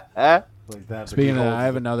that. but Speaking he of that, holds I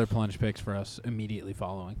have it. another plunge picks for us immediately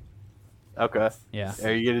following. Okay. Yeah.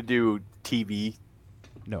 Are you gonna do TV?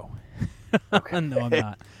 No. No, I'm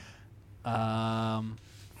not.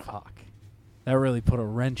 Fuck. That really put a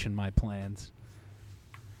wrench in my plans.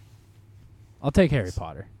 I'll take Harry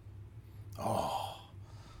Potter.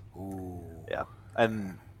 Ooh, Yeah.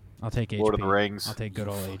 And I'll take HP. Lord of the Rings. I'll take good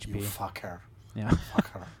old you HP. fuck her. Yeah. Fuck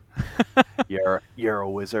her. you're a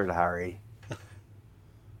wizard, Harry. All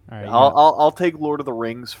right. I'll take Lord of the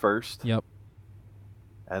Rings first, Yep.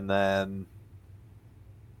 and then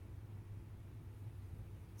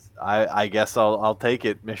I guess I'll take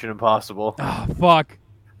it. Mission Impossible. Oh, fuck.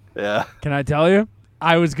 Yeah. Can I tell you?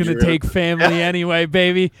 I was going to You're- take family anyway,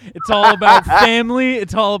 baby. It's all about family.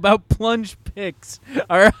 It's all about plunge picks.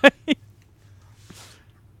 All right.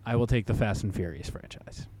 I will take the Fast and Furious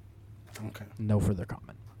franchise. Okay. No further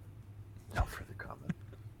comment. No further comment.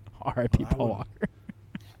 R.I.P. I Paul would- Walker.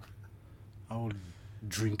 I will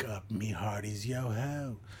drink up me hearties, yo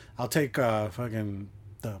ho. I'll take fucking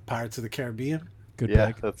the Pirates of the Caribbean. Good Yeah,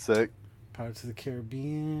 pick. that's sick. Pirates of the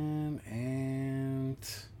Caribbean, and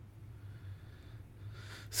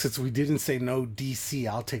since we didn't say no DC,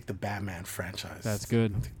 I'll take the Batman franchise. That's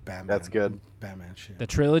good. I'll take Batman. That's good. Batman shit. The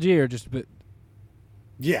trilogy or just a bit?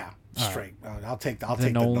 Yeah, All right. straight. I'll take the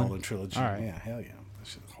The Nolan? Nolan trilogy. All right. Yeah, hell yeah. That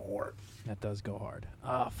shit's hard. That does go hard.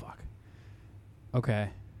 Oh, fuck. Okay.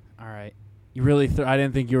 All right. You really I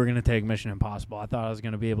didn't think you were going to take Mission Impossible. I thought I was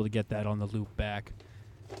going to be able to get that on the loop back.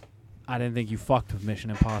 I didn't think you fucked with Mission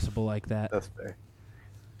Impossible like that. That's fair.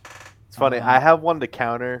 It's funny. I have one to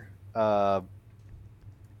counter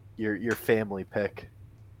your family pick.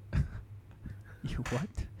 You what?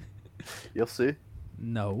 You'll see.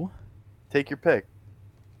 No. Take your pick.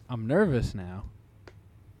 I'm nervous now.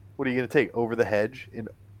 What are you gonna take? Over the Hedge? I'm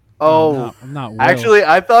Oh, not Will. actually,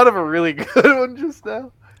 I thought of a really good one just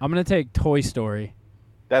now. I'm going to take Toy Story.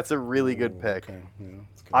 That's a really good Ooh, pick. Okay. Yeah,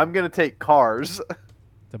 that's good. I'm gonna take Cars.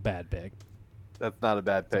 It's a bad pick. That's not a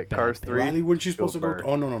bad pick. bad Cars pick. 3. Riley, weren't you supposed Bill to go? Burr.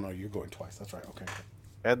 Oh no, you're going twice. That's right. Okay.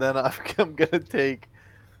 And then I'm gonna take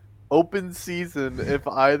Open Season. If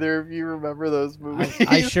either of you remember those movies,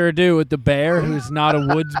 I sure do, with the bear who's not a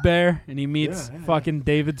woods bear, and he meets Yeah, yeah. fucking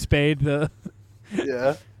David Spade.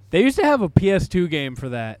 yeah. They used to have a PS2 game for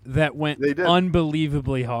that went They did.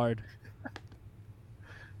 unbelievably hard.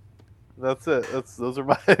 That's it. Those are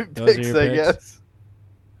my are picks, your I picks? guess.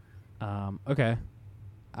 Okay.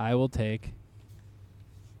 I will take.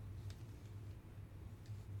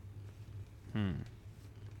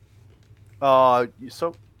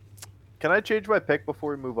 So can I change my pick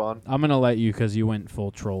before we move on? I'm gonna let you because you went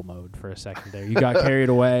full troll mode for a second there. You got carried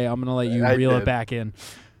away. I'm gonna let you I reel it did. back in.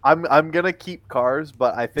 I'm gonna keep Cars,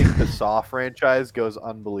 but I think the Saw franchise goes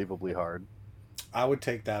unbelievably hard. I would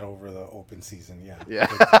take that over the Open Season. Yeah. Yeah.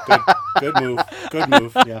 Good move. Good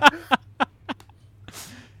move. Yeah.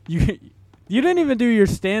 You didn't even do your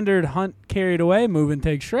standard hunt carried away move and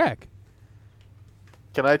take Shrek.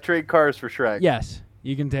 Can I trade Cars for Shrek? Yes,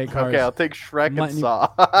 you can take cars. Okay, I'll take Shrek and Letting you- Saw.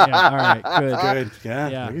 Yeah, all right, good. Good. Yeah.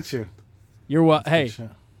 Yeah. Look at you. You're Good Hey,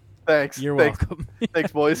 shot. Thanks. you're Thanks. welcome.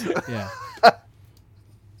 Thanks, boys. Yeah.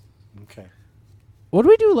 Okay. What did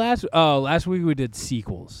we do last? Oh, last week we did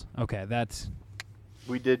sequels. Okay, that's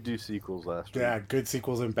We did do sequels last week. Yeah. Good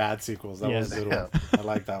sequels and bad sequels. That Yes. was a good one. I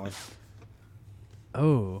like that one.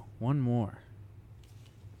 Oh, one more.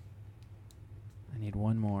 I need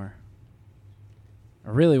one more. I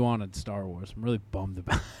really wanted Star Wars. I'm really bummed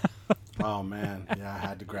about it. Oh man. Yeah. I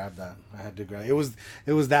had to grab that. It was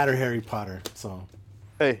that or Harry Potter. So.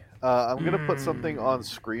 Hey, I'm gonna put something on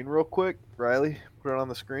screen real quick. Riley, put it on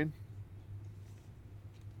the screen.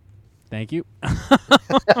 Thank you.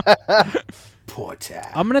 Poor Tad.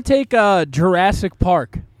 I'm going to take Jurassic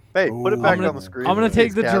Park. Hey, put it back Ooh. on the screen. I'm going to take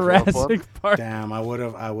It's the casual Jurassic fun. Park. Damn. I would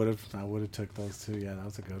have took those two. Yeah. That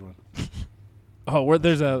was a good one. Oh, where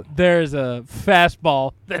there's a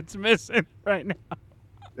fastball that's missing right now.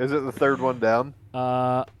 Is it the third one down?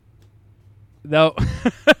 No.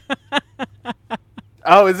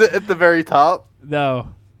 Oh, is it at the very top?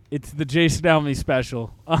 No. It's the Jason Elmy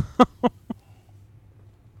special.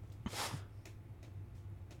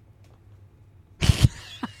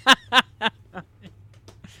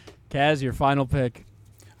 Kaz, your final pick.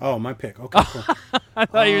 Oh, my pick. Okay, cool. I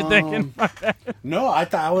thought you were thinking. No, I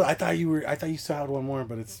thought you still had one more,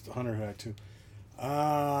 but it's Hunter who had two.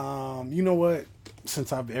 You know what?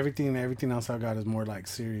 Since everything else I got is more like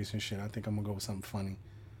serious and shit, I think I'm gonna go with something funny.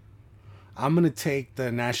 I'm gonna take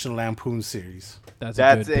the National Lampoon series. That's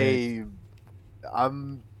a good pick.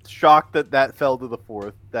 I'm shocked that fell to the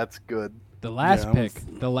fourth. That's good. The last Yeah, pick.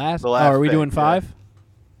 The last. The last are we pick, doing 5? yeah.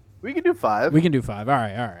 We can do 5. We can do 5. All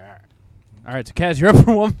right. All right. So Kaz, you're up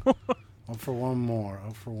for one more.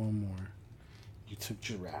 Up for one more. You took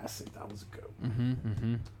Jurassic. That was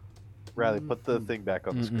good. Riley, put the thing back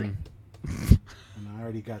on the screen. And I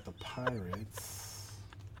already got the Pirates.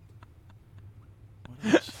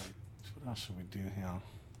 What else should we do here?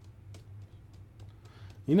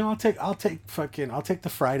 You know, I'll take the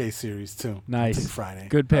Friday series too. Nice. I'll take Friday.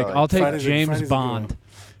 Good pick. I'll take Friday's James a good Bond. one.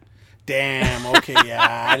 Damn. Okay.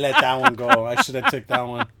 Yeah, I let that one go. I should have took that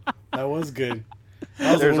one. That was good.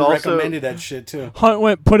 That was There's the one who also- recommended that shit too. Hunt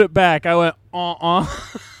went, put it back. I went,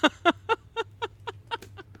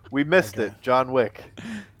 We missed it. John Wick.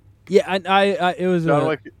 Yeah, I it was. John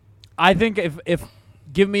Wick. I think if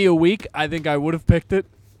give me a week, I think I would have picked it.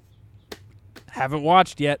 Haven't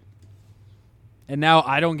watched yet, and now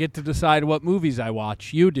I don't get to decide what movies I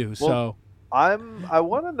watch. You do. So I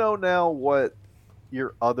want to know now what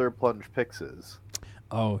your other plunge picks is.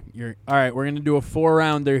 you're all right. We're gonna do a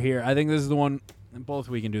 4-rounder here. I think this is the one. And both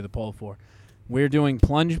we can do the poll for. We're doing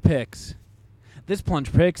plunge picks. This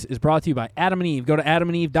Plunge Picks is brought to you by Adam and Eve. Go to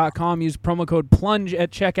adamandeve.com. Use promo code PLUNGE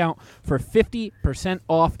at checkout for 50%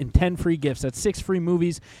 off and 10 free gifts. That's 6 free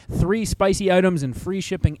movies, 3 spicy items, and free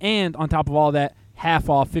shipping. And on top of all that, half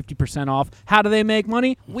off, 50% off. How do they make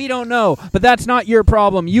money? We don't know. But that's not your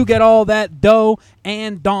problem. You get all that dough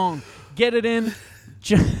and dong. Get it in.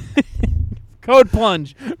 Code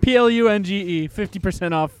PLUNGE. PLUNGE.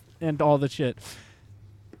 50% off and all the shit.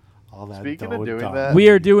 All that Speaking dough of doing dog. that, We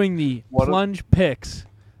are doing the What a- plunge picks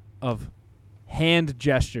of hand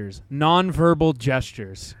gestures, nonverbal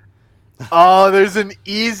gestures. Oh, there's an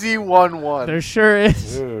easy 1-1. There sure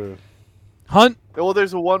is. Ugh. Hunt, Well,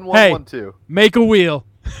 there's a 1-1, Hey. 1-2. make a wheel.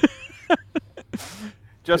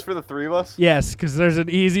 Just for the 3 of us? Yes, because there's an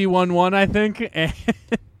easy 1-1, I think. And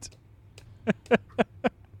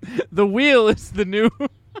the wheel is the new.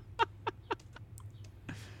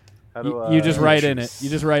 How do You just write in it. You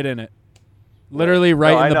just write in it. Literally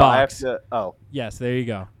right I in the know, I have box. to- oh. Yes, there you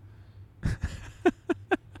go.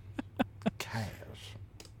 Cash.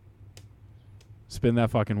 Spin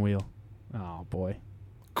that fucking wheel. Oh, boy.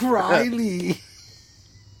 Riley.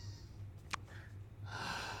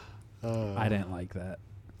 I didn't like that.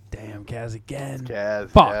 Damn, Kaz again. Kaz,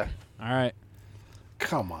 Fuck. yeah. All right,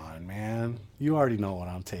 Come on, man. You already know what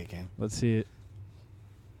I'm taking. let's see it.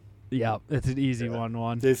 Yeah, it's an easy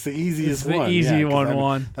 1-1. It's the easiest It's the one. easy yeah, 'cause I mean,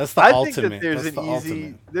 1-1. That's the I ultimate. think that there's That's an the easy...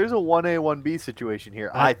 ultimate. There's a 1A, 1B situation here,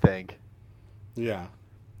 I think. Yeah.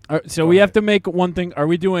 All right, so Go we ahead. have to make one thing. Are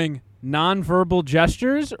we doing nonverbal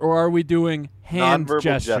gestures or are we doing hand Non-verbal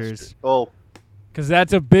gestures? Oh, Because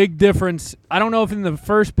that's a big difference. I don't know if in the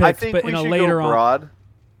first I picks, think but we in a should later go on. broad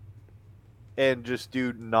and just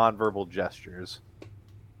do nonverbal gestures.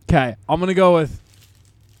 Okay, I'm gonna go with.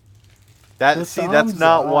 That The see, that's thumbs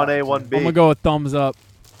not up. 1A, I'm 1B. gonna go with thumbs up.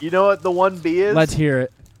 You know what the 1B is? Let's hear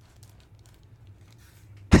it.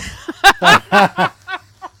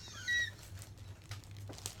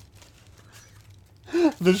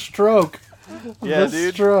 The stroke. Yeah, the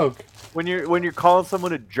dude. stroke. when you're calling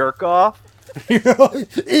someone a jerk off.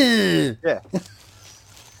 Eh. Yeah.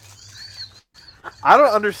 I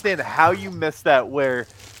don't understand how you missed that where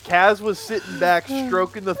Kaz was sitting back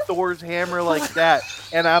stroking the Thor's hammer like that,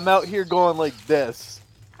 and I'm out here going like this.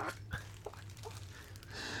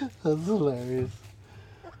 That's hilarious.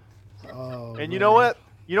 Oh, And you know what?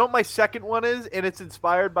 You know what my second one is? And it's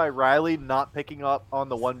inspired by Riley not picking up on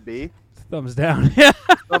the 1B. Thumbs down. Yeah.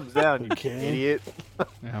 Thumbs down, you Okay. idiot.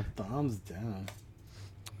 Yeah. Thumbs down.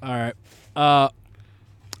 All right.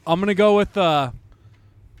 I'm gonna go with Just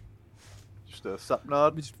a sup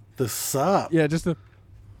nod. The sup. yeah, just a.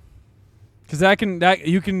 Because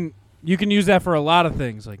you can use that for a lot of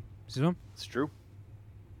things like see them It's true.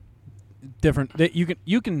 different that you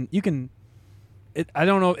can. I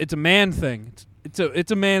don't know. It's a man thing.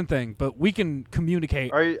 It's a man thing, but we can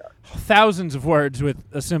communicate Are you, thousands of words with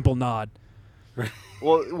a simple nod.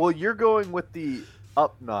 well, you're going with the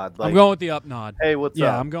up nod. Like, I'm going with the up nod. hey, what's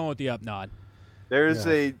Yeah, up? I'm going with the up nod. There's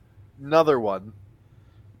Yeah. another one.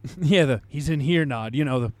 Yeah, the he's in here nod. You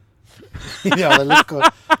know the. Yeah, let's go.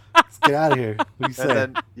 Let's get out of here. What do you say?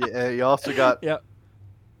 And then you also got Yep.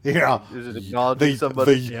 yeah. there's an acknowledging The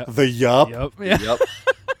somebody. Yep. the yup. Yep. Yeah. Yep.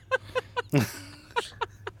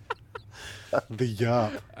 The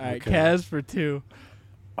yup. All right, Okay. Kaz for 2.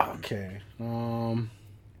 Okay.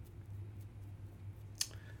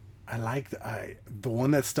 I like the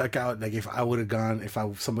one that stuck out. Like if I would have gone,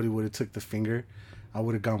 somebody would have took the finger, I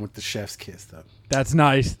would have gone with the chef's kiss though. That's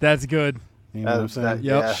nice. That's good. You know what I'm saying? That-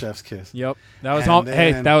 Yep. yeah. Chef's kiss. Yep. That was And on.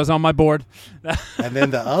 Hey, then- that was on my board. And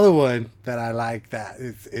then the other one that I like that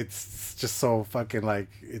it's just so fucking like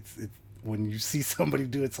it's when you see somebody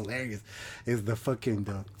do it's hilarious is the fucking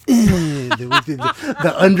the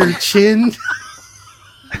under chin.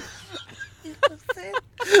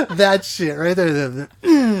 That shit right there.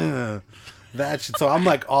 That shit. So I'm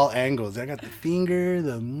like all angles. I got the finger,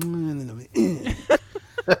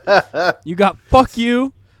 You got fuck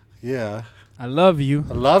you. yeah. I love you.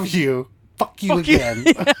 I love you. Fuck you Fuck you. again.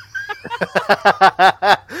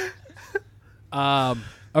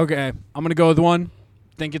 Okay, I'm gonna go with one.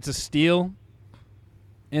 Think it's a steal.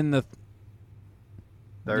 In the,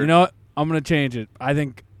 Third. you know what? I'm gonna change it. I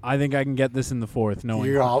think I can get this in the 4th. Knowing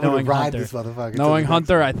You're all gonna knowing ride Hunter. this motherfucker. to Knowing the next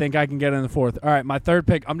Hunter, one. I think I can get it in the 4th. All right, my third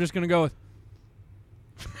pick. I'm just gonna go with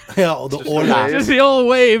Hell, the Just a Orla. wave. just the old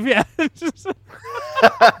wave. Yeah. Just-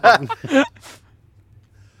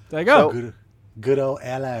 there you go. So- Good old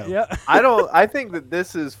LO. Yeah. I think that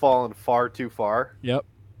this has fallen far too far. Yep.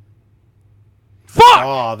 Fuck!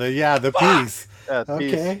 Oh, the piece. Yeah,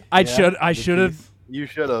 peace. Okay. I Yeah, should the have. piece. You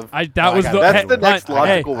should have. That Oh, I was got the. it. That's hey, the next hey,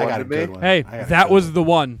 logical I one got to a me. good one. Hey, I got a that good was one. the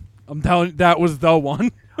one. I'm telling you, that was the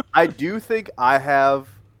one. I do think I have.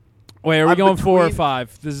 Wait, are we I'm going 4 or between-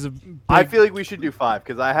 5? This is a I big- feel like we should do 5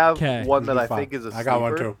 because I have 'Kay. one that Do I five. think is a I got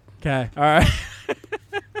one sleeper. too. Okay. All right.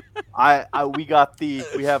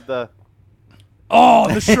 We have the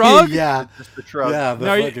Oh, the shrug. yeah. just the shrug. Yeah. The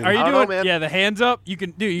No, are you fucking- I don't doing? know, man. Yeah, the hands up. You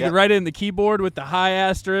can Yeah. write it in the keyboard with the high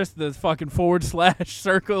asterisk, the fucking /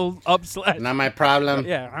 circle up / Not my problem.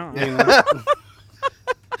 Yeah, I don't know. You know?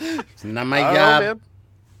 It's not my I don't job. know, man.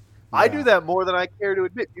 I Yeah. do that more than I care to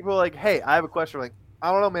admit. People are like, "Hey, I have a question." I'm like,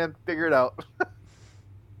 I don't know, man. Figure it out. I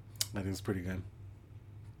think it's pretty good.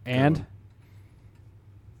 And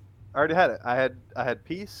I already had it. I had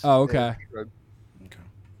peace. Oh, okay. and shrug. Okay.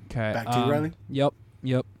 okay, Back to you, Riley? Yep.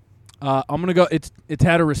 I'm gonna go. It's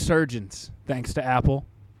had a resurgence thanks to Apple.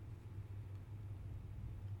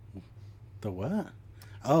 The what?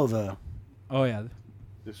 Oh, the Oh yeah,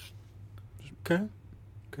 Just okay.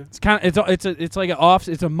 it's kind of it's like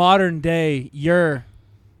it's a modern day your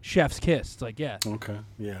chef's kiss. It's like Okay.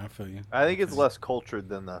 Yeah, I feel you. I think it's less cultured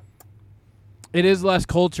than the. it is less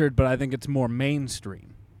cultured, but I think it's more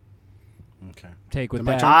mainstream. Okay. Take with Am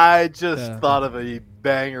I that. turn? I just Yeah. thought of a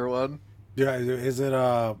banger one. Yeah. Is it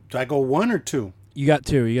do I go 1 or 2? You got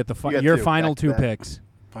 2. You get You got your 2, final back to 2 back. picks.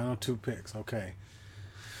 Final 2 picks. Okay.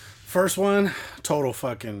 First one, total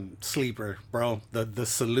fucking sleeper, bro. The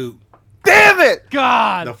salute. Damn it!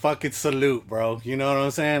 God. The fucking salute, bro. You know what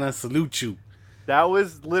I'm saying? I salute you. That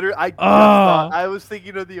was literally. I just Oh. thought, I was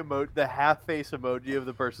thinking of the half face emoji of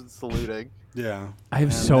the person saluting. Yeah. I have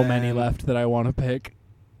And so many then left that I want to pick.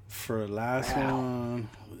 For the last one.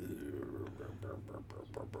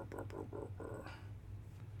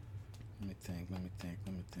 Let me think.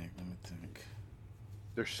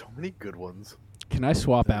 There's so many good ones. Can I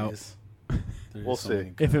swap There out is- there We'll is so see. many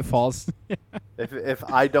good if it ones. falls? If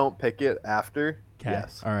I don't pick it after, Okay.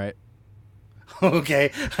 yes. All right.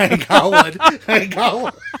 Okay, I got one. I got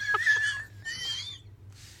one.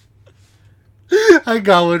 I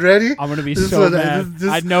got one. Ready? I'm gonna be This so one, mad. this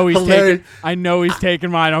I know he's hilarious. taking. I know he's taking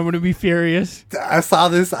mine. I'm gonna be furious. I saw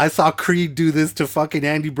this. I saw Creed do this to fucking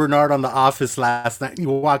Andy Bernard on The Office last night. He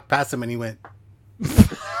walked past him and he went,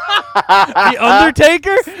 The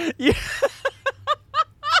Undertaker. Yeah.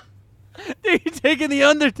 Dude, you taking the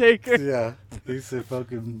Undertaker? "Yeah." He said,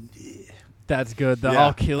 "Fucking." Yeah. That's good. The Yeah,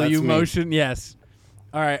 I'll kill that's you me. motion. Yes.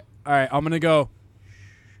 All right. I'm gonna go.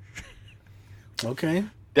 Okay.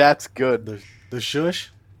 That's good. The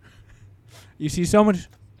shush. You see so much.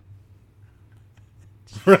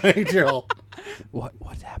 Right, you're all.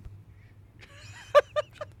 What's happened?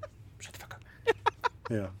 Shut the fuck up.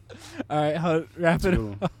 Yeah. All right. Wrap it.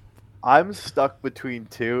 Two. up. I'm stuck between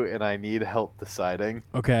 2 and I need help deciding.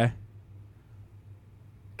 Okay.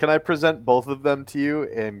 Can I present both of them to you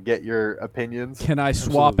and get your opinions? Can I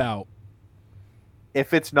swap Absolutely. out?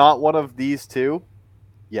 If it's not one of these 2,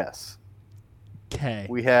 yes. Okay.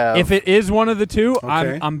 We have If it is one of the two,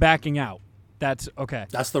 Okay. I'm backing out. That's okay.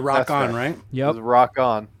 That's the rock That's on, fair. right? Yep. Rock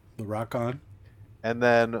On. The rock on. And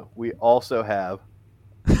then we also have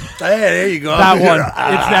Hey, there you go. That one. It's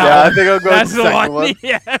that Yeah, I one. think I'll go with That's the the second one. one.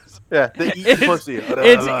 Yes. Yeah, the eat It's- pussy.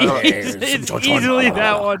 It's easily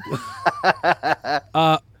that one.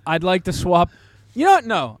 I'd like to swap. You know what?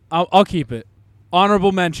 No, I'll keep it.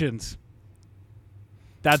 Honorable mentions.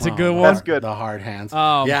 That's a good one. That's good. The hard hands.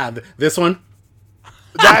 Um, yeah, this one.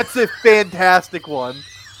 That's a fantastic one.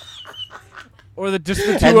 Or just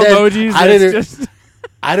the two And then emojis. I that's didn't- just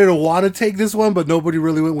I didn't want to take this one, but nobody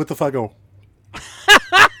really went with the fucking.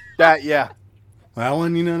 That yeah. That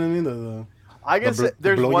one, you know what I mean? The I guess bl- the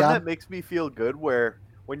there's one blowjob? that makes me feel good where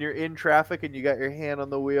when you're in traffic and you got your hand on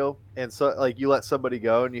the wheel and so like you let somebody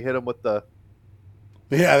go and you hit them with the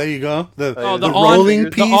yeah, there you go. The Oh, the the on- rolling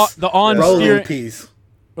the piece. the on rolling steering piece.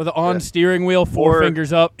 or the on Yeah. steering wheel, four Or-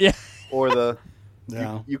 fingers up. Yeah, or the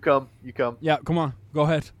Yeah, you come. yeah. Come on, go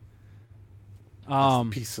ahead.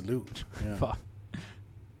 peace salute. Yeah. Fuck.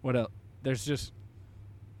 What else? There's just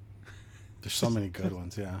There's so many good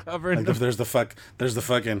ones. Yeah, Covering like the- there's the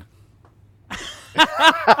fucking. You know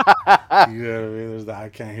what I mean? There's the I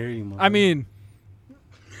can't hear you. I mean,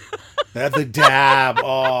 That's the dab.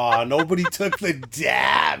 Oh, nobody took the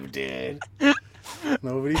dab, dude.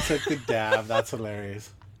 Nobody took the dab. That's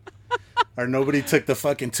hilarious. Or nobody took the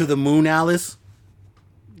fucking to the moon, Alice.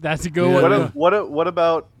 that's a good Yeah. one. What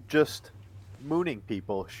about just mooning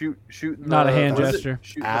people? Shooting. Not a hand what is it? gesture.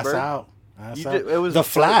 Shooting the Ass bird? out. Ass You out. did, it was the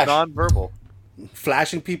flash. non-verbal.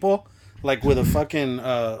 Flashing people like with a fucking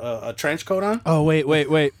a trench coat on. Oh wait.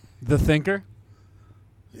 The thinker.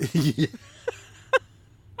 Yeah.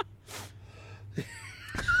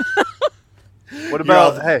 What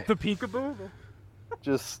about Yeah. hey, The peekaboo.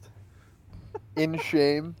 just in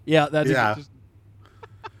shame? Yeah, that's Yeah. just,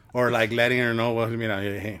 Or like letting her know what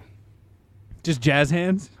hey. just jazz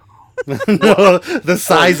hands. No, the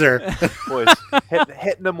sizer. Boys,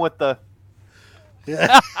 hitting them with the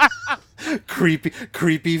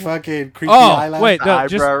creepy fucking creepy Oh eyelash. wait, no,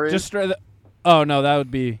 Eyebrow raise? just straight. Oh no, that would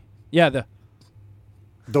be the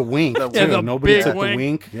The wink. Yeah, too. the Nobody big took wink. the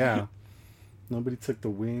wink. Yeah. Nobody took the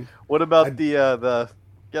wink. What about the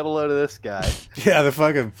get a load of this guy? Yeah, the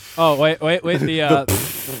fucking. Oh wait, the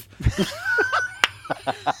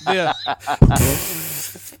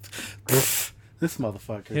This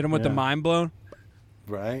motherfucker. hit him with the Yeah. mind blown.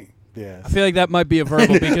 Right? Yes. I feel like that might be a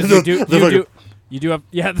verbal because The- you do have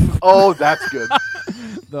Oh, that's good.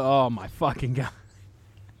 oh my fucking god.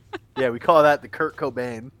 Yeah, we call that the Kurt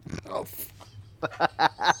Cobain.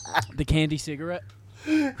 The candy cigarette.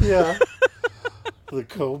 Yeah. The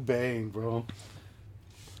Cobain, bro.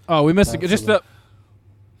 Oh, we missed it. Just the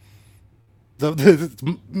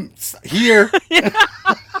Here.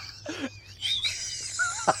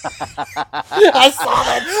 I saw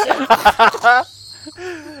that.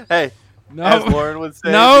 Hey, no as Lauren would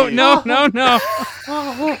say. no the- no.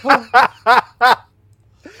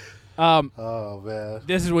 Oh man.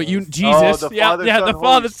 This is what you Jesus. the yeah, Father, yeah, Son, the Holy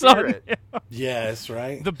Father, Son. Spirit. Yes,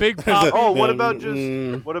 right. The big pop. Oh, what about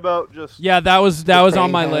just Yeah, that was on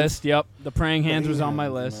praying my hands. list. Yep, the praying hands was on my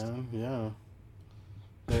list. Man. Yeah.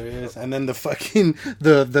 There it is. And then the fucking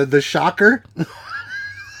the shocker.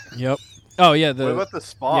 Yep. Oh yeah, what the about the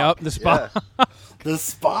Spock? Yep, the Spock. Yeah. The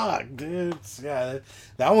Spock, dude. Yeah,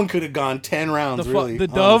 that one could have gone 10 rounds, the, really. the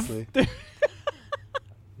dove. honestly.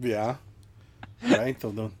 Yeah. Right?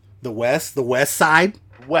 The west side.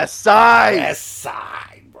 West Side. West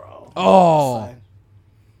side, bro. Oh. West side.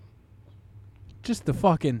 Just the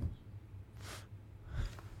fucking.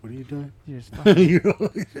 What are you doing? You just, fucking,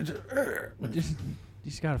 You- you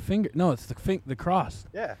just got a finger. No, it's the cross.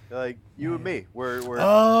 Yeah, like you and me. We're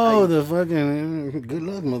Oh, the fucking good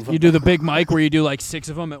luck, motherfucker. You do the big mic where you do like 6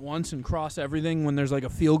 of them at once and cross everything when there's like a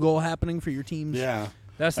field goal happening for your teams. Yeah.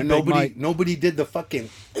 That's the And big mic. nobody did the fucking.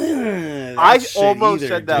 I shit almost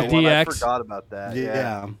either, said that dude. one. I DX. forgot about that.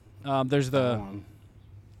 Yeah. There's that the one.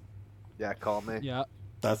 Yeah, call me. yeah.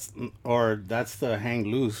 That's the hang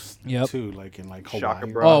loose Yep. too, like in like Hawaii. Shaka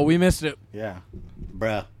bra. Oh, we missed it. Yeah,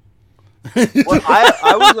 bruh. Well,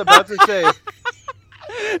 I was about to say,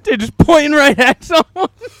 They're just pointing right at someone.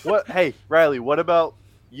 what? Hey, Riley, what about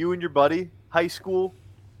you and your buddy, high school,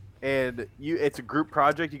 and you? It's a group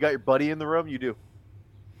project. You got your buddy in the room. You do.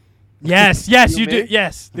 Yes, You you do. me?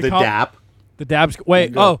 Yes, The call- dap, The dabs.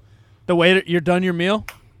 Wait. Go. Oh, the waiter. You're done your meal.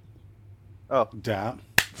 Oh, dap.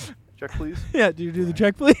 check please. Yeah. Do you do the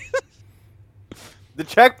check, please? The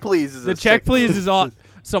check please is The a check, sick- please, is on.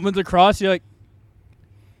 Someone's across. You're like.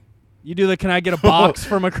 You do the. Can I get a box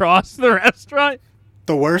from across the restaurant?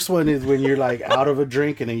 The worst one is when you're like out of a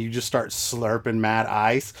drink and then you just start slurping mad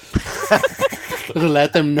ice to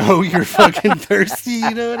let them know you're fucking thirsty.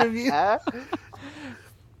 You know what I mean?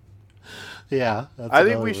 Yeah. That's I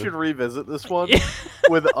think we another should one. revisit this one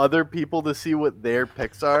with other people to see what their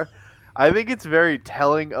picks are. I think it's very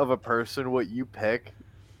telling of a person what you pick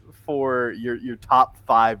for your top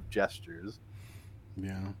 5 gestures.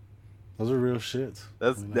 Yeah. Those are real shits.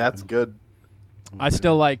 That's good. I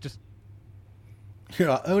still like just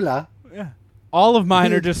Yeah, hola. all of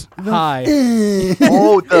mine are just hi.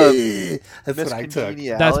 Oh, the That's what I took.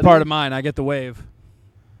 That's part of mine. I get the wave.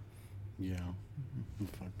 Yeah.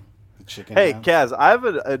 Chicken Hey, house. Kaz, I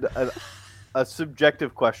have a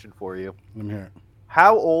subjective question for you. Let me hear it.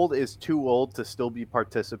 How old is too old to still be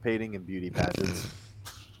participating in beauty pageants?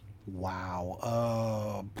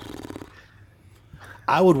 Wow.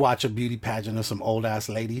 I would watch a beauty pageant of some old ass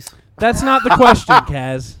ladies. That's not the question,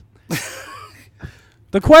 Kaz.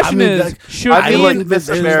 The question is, should I me mean, and Miss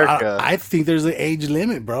America. I think there's an age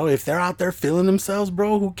limit, bro. If they're out there feeling themselves,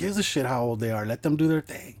 bro, who gives a shit how old they are? Let them do their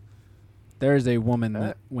thing. There is a woman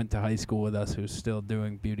that went to high school with us who's still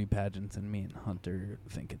doing beauty pageants, and me and Hunter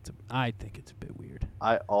I think it's a bit weird.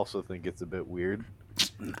 I also think it's a bit weird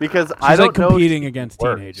because She's I don't like know competing if she against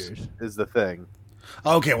works, teenagers. is the thing.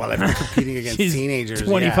 Okay, well, if you're competing against She's teenagers,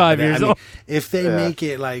 25 yeah, years I mean, old. if they Yeah. make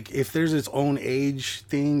it like if there's its own age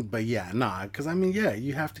thing, but yeah, nah, because I mean, yeah,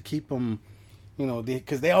 you have to keep them, you know,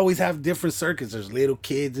 because they always have different circuits. There's little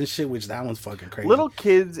kids and shit, which that one's fucking crazy. Little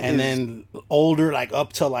kids and then older, like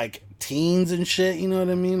up to like teens and shit. You know what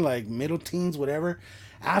I mean? Like middle teens, whatever.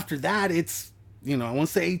 After that, it's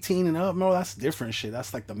once they're 18 and up, no, that's different shit.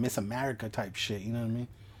 That's like the Miss America type shit. You know what I mean?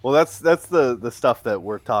 well, that's the stuff that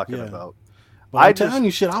we're talking Yeah. about. But I'm telling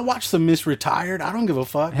you, shit, I watch some Miss Retired. I don't give a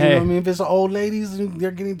fuck. You Hey. know what I mean? If it's old ladies and they're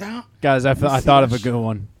getting down. Guys, I thought of a good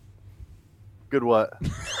one. Good what?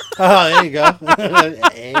 Oh, there you go.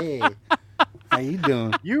 Hey, how you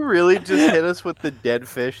doing? You really just hit us with the dead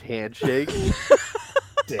fish handshake.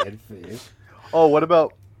 Dead fish. Oh, what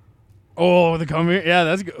about Oh, the come here. Yeah,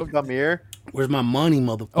 that's good. come here? Where's my money,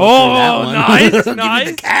 motherfucker? Oh, That one. nice, Give me nice.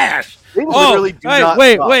 the cash. They Oh, literally do hey, not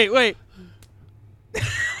wait, stop. wait.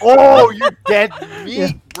 Oh, you dead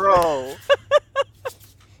meat, bro.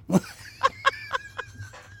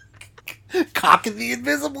 Cocking the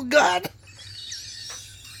invisible gun.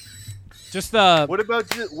 Just What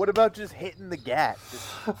about just hitting the gat?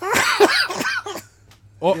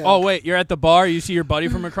 Oh, wait, you're at the bar. You see your buddy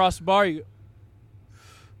from across the bar.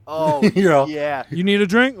 Oh, You're all- yeah. You need a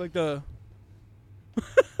drink, like the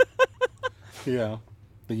Yeah.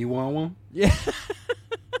 Do you want one? yeah.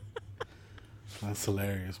 That's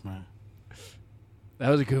hilarious, man. That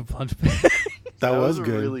was a good punch pick. That was a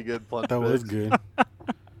good. really good punch. That was pick. good.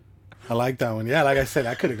 I like that one. Yeah, like I said,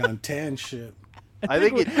 I could have gone 10 shit. I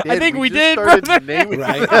think it did. I think we just did, started brother. naming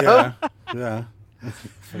Right? them. Yeah. Yeah.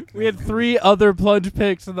 We had 3 other plunge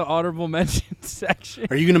picks in the honorable mention section.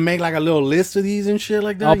 Are you gonna make like a little list of these and shit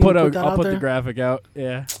like that? I'll You put gonna that I'll out put there? the graphic out.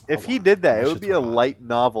 Yeah. If he did that, it That would shit's be a wild. light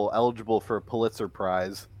novel eligible for a Pulitzer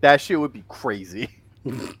Prize. That shit would be crazy.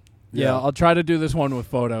 Yeah, I'll try to do this one with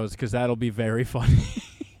photos because that'll be very funny.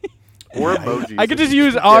 Or emojis. I could if just you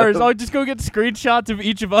use get ours. them. I'll just go get screenshots of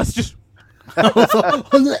each of us. Just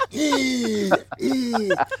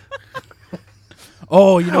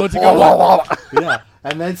oh, you know what's a good one? Yeah,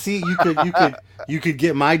 and then see you could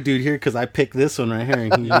get my dude here because I picked this one right here,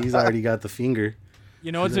 and he's already got the finger.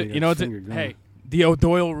 You know what's He's a, already you got know his what's a, finger going. hey, the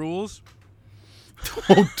O'Doyle rules.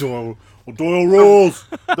 Doyle rules.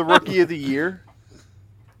 The rookie of the year.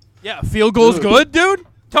 Yeah, field goal's good, dude.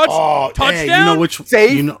 Oh, touchdown, hey, you know which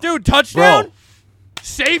Safe. You know, dude. Touchdown. Bro.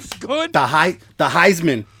 Safe's good, the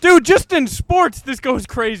Heisman, dude. Just in sports, this goes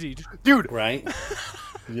crazy. Dude, right?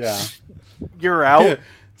 Yeah. you're out.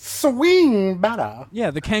 Swing better. Yeah,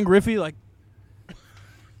 the Ken Griffey, like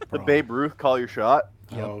The Babe Ruth, call your shot.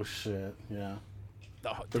 Oh shit. Yeah.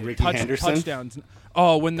 the The Ricky Henderson? touchdowns.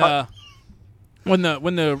 Oh, when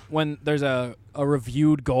there's a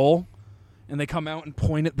reviewed goal, and they come out and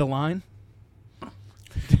point at the line.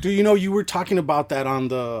 Dude, you know, you were talking about that on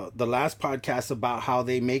the last podcast about how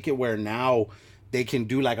they make it where now they can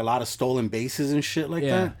do like a lot of stolen bases and shit like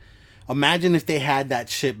Yeah. that. Imagine if they had that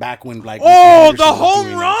shit back when like Oh, Ricky the Henderson was home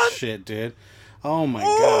doing that run? shit, dude. Oh my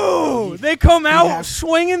Oh, god. they come out have-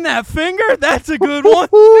 swinging that finger. That's a good one.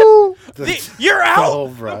 You're out. Oh,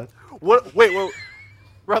 bro. What? Wait,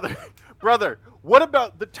 brother. What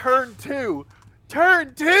about the turn 2?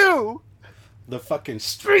 Turn 2. The fucking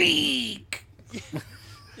streak.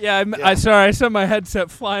 Yeah, I sorry, I sent my headset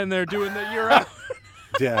flying there doing the you're out.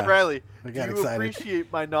 Yeah. Riley, I do got you excited.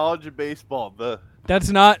 appreciate my knowledge of baseball? That's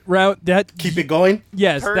not round. That Keep it going.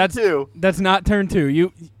 yes, Turn that's 2. that's not turn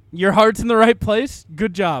 2. Your heart's in the right place.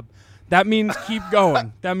 Good job. That means keep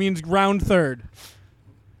going. That means round third.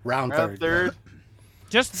 Round Round third. third.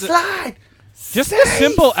 Just the, Slide. just the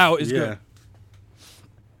simple out is Yeah. good.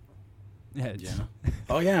 Yeah. it's-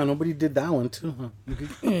 Oh yeah, nobody did that one too,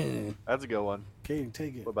 huh? That's a good one. Okay,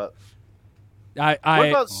 take it. What about? What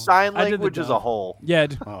about sign I did the language as a dub. whole? Yeah,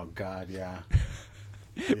 Oh God, yeah.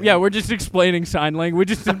 yeah. We're just explaining sign language.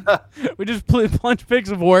 We just punch pics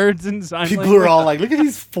of words and sign People language. are all like, "Look at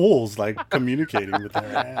these fools like communicating with their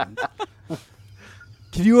hands."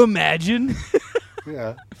 Can you imagine?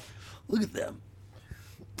 Yeah. Look at them.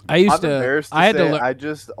 I used I'm to. embarrassed to I had say, to learn. I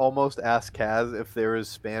just almost asked Kaz if there was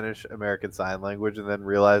Spanish American Sign Language, and then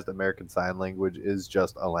realized American Sign Language is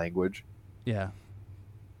just a language. Yeah.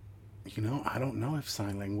 You know, I don't know if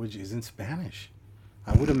sign language is in Spanish.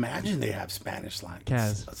 I would imagine they have Spanish sign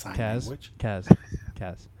language.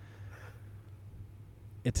 Kaz.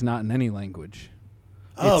 It's not in any language.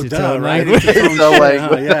 Oh, It's its duh, own right? language. It's its own It's a shit,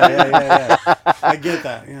 language. huh? Yeah. I get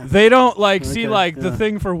that. Yeah. They don't like see Okay, like the yeah.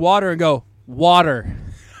 thing for water and go water.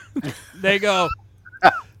 They go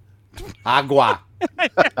Agua.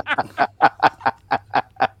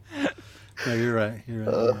 No, you're right. You're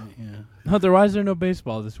right. Yeah. Hunter. Why is there no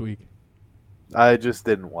baseball this week? I just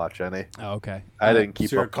didn't watch any. Oh, okay. I didn't keep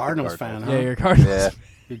So you're a up with the Cardinals fan, huh? Yeah, you're Cardinals. Yeah.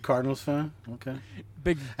 You're a Cardinals fan? Okay.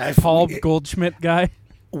 Big I- Paul Goldschmidt guy.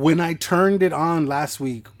 When I turned it on last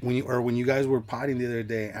week, when you guys were potting the other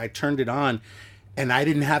day, I turned it on, and I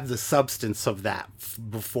didn't have the substance of that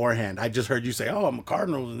beforehand. I just heard you say, "Oh, I'm a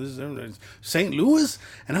Cardinals, and this is St. Louis,"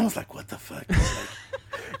 and I was like, "What the fuck?" I was like,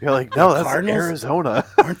 You're like, no, that's Cardinals? Arizona.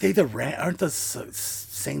 aren't they aren't the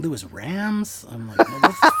St. Louis Rams? I'm like, no,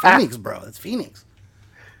 that's Phoenix, bro. That's Phoenix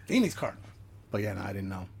Cardinals. But yeah, no, I didn't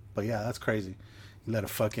know. But yeah, that's crazy. You let a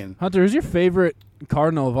fucking Hunter, who's your favorite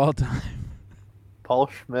Cardinal of all time? Paul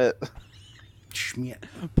Schmidt Schmidt.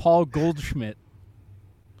 Paul Goldschmidt.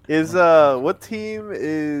 is what team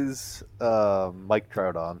is Mike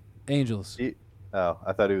Trout on? Angels. Oh,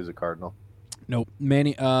 I thought he was a Cardinal. Nope.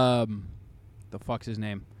 Manny. The fuck's his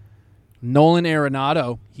name? Nolan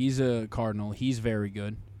Arenado. He's a Cardinal. He's very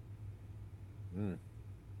good. Mm.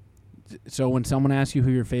 So when someone asks you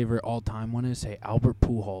who your favorite all-time one is, say Albert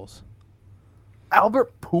Pujols.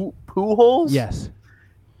 Albert Pujols? Yes.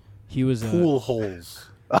 He was a Pool holes.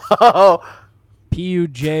 Oh,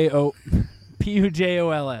 Pujols.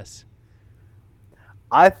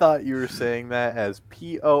 I thought you were saying that as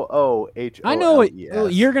Poohol. I know it.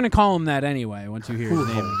 You're gonna call him that anyway once you hear his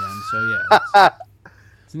name again. So yeah,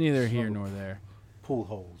 it's neither here nor there. Pool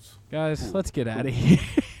holes. Guys, let's get out of here.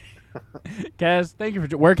 Kaz, thank you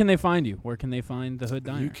for. Where can they find you? Where can they find the Hood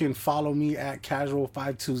Diner? You can follow me at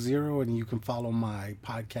Casual520, and you can follow my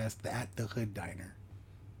podcast at The Hood Diner.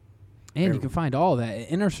 And you can find all of that at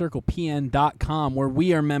InnerCirclePN.com, where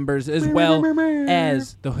we are members as well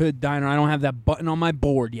as the Hood Diner. I don't have that button on my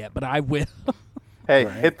board yet, but I will. Hey,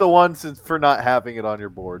 Right. hit the one for not having it on your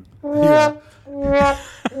board. Yeah.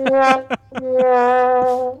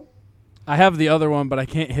 I have the other one, but I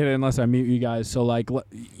can't hit it unless I mute you guys. So, like,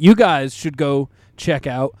 you guys should go check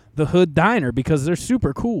out the Hood Diner because they're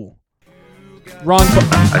super cool.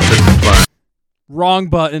 Wrong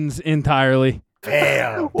buttons entirely.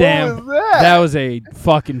 Damn. What Damn, was that? that was a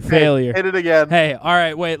fucking failure. Hit it again. Hey, all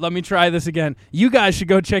right, wait, let me try this again. You guys should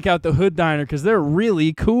go check out the Hood Diner because they're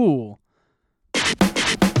really cool.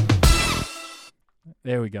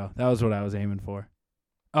 There we go. That was what I was aiming for.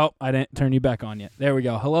 Oh, I didn't turn you back on yet. There we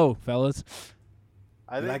go. Hello, fellas.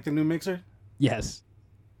 I You think like the new mixer? Yes.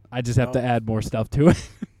 I just have to add more stuff to it.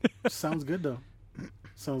 Sounds good, though.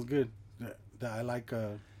 Sounds good. I like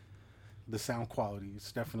the sound quality.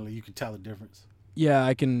 It's definitely, you can tell the difference. Yeah,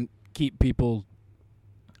 I can keep people.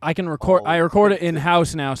 I can record. I record it in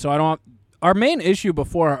house now, so I don't. Our main issue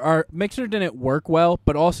before, our mixer didn't work well,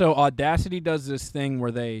 but also Audacity does this thing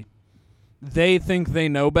where they think they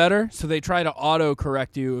know better, so they try to auto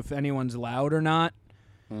correct you if anyone's loud or not.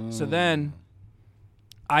 So then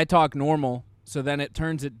I talk normal, so then it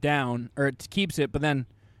turns it down or it keeps it, but then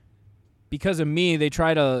because of me, they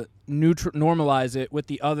try to normalize it with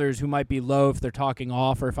the others who might be low if they're talking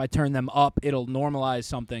off, or if I turn them up, it'll normalize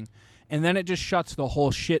something. And then it just shuts the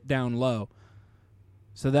whole shit down low.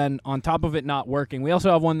 So then on top of it not working, we also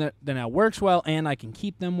have one that now works well, and I can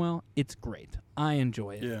keep them well. It's great. I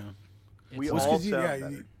enjoy it. Yeah. we It's Well, it's all 'cause you,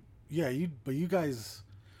 sound better. but you guys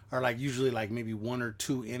are like usually like maybe one or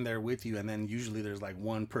two in there with you, and then usually there's like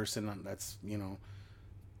one person that's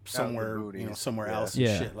somewhere boonies. somewhere Yeah. else and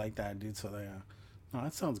Yeah. shit like that, dude. So no,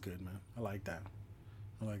 that sounds good, man. I like that.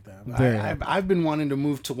 Very I've been wanting to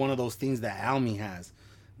move to one of those things that Almy has,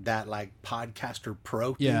 that like Podcaster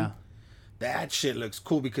Pro thing. Yeah. That shit looks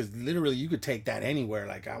cool because literally you could take that anywhere.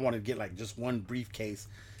 Like I want to get like just one briefcase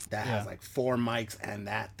that has like 4 mics and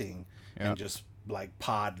that thing, and just like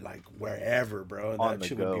pod like wherever, bro. On That the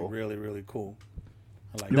shit go. would be really, really cool.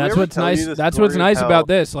 I like we That's ever what's tell you nice. the That's what's story of nice how- about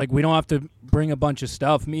this. Like we don't have to bring a bunch of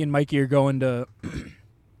stuff. Me and Mikey are going to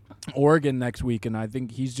Oregon next week, and I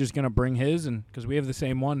think he's just gonna bring his, and because we have the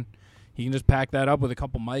same one, he can just pack that up with a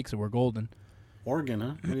couple mics, and we're golden. Oregon,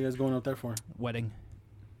 huh? What are you guys going up there for? Wedding.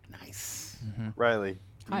 Nice. Riley,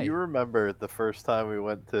 do Hi. you remember the first time we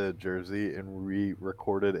went to Jersey and we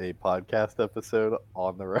recorded a podcast episode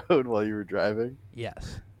on the road while you were driving?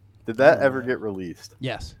 Yes. Did that Oh, ever yeah. get released?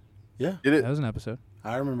 Yes. Yeah, Did it? That was an episode.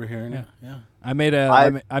 I remember hearing it. Yeah. I made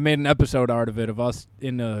I made an episode art of it of us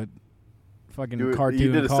in a fucking cartoon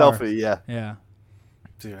You did a car. selfie, yeah. Yeah.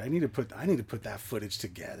 Dude, I need to put that footage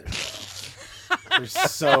together, bro. There's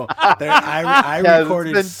so there, I Yeah, it's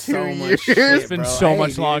recorded been so 2 much years. shit, It's been bro. so Hey, much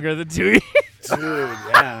dude. longer than 2 years. Dude,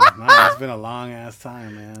 yeah. No, it's been a long ass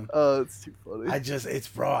time, man. Oh, it's too funny.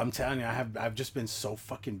 Bro, I'm telling you, I've just been so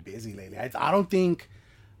fucking busy lately. I don't think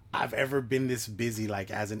I've ever been this busy,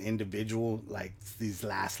 like, as an individual, like, these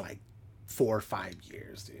last, like, 4 or 5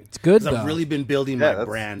 years, dude. It's good, 'Cause I've though. really been building Yeah, my that's-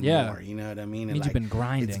 brand Yeah. more, you know what I mean? And Means you've been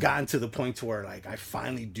grinding. It's gotten to the point to where, like, I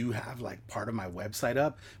finally do have, like, part of my website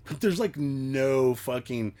up, but there's, like, no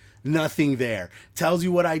fucking nothing there. Tells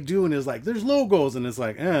you what I do, and it's like, there's logos, and it's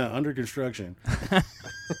like, under construction.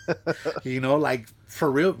 You know, like,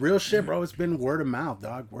 for real shit, bro, it's been word of mouth,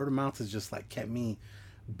 dog. Word of mouth has just, like, kept me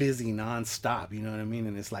busy nonstop, you know what I mean?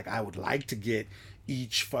 And it's like, I would like to get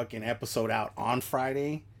each fucking episode out on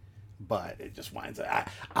Friday, but it just winds up.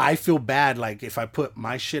 I feel bad, like, if I put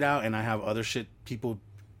my shit out and I have other shit, people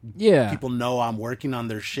know I'm working on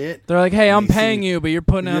their shit. They're like, hey, and I'm they paying see- you, but you're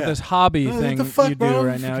putting out Yeah. this hobby What thing the fuck, you do bro?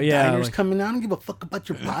 right now. Fucking Yeah. diners like- coming out. I don't give a fuck about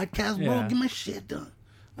your podcast, bro. Yeah. Get my shit done.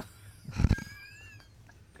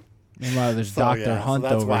 Meanwhile, there's So, Dr. yeah, so Hunt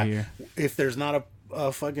that's over why. here. If there's not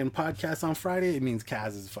a fucking podcast on Friday, it means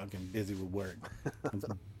Kaz is fucking busy with work. That's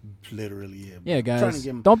literally it. Yeah, Trying to guys, get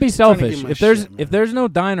him- don't be trying to get selfish. my If there's shit, man. if there's no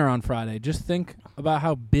diner on Friday, just think about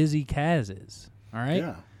how busy Kaz is. All right.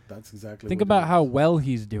 Yeah, that's exactly. Think what about it how is. well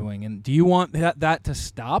he's doing, and do you want that to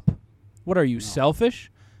stop? What are you,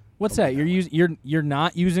 selfish? What's that? You're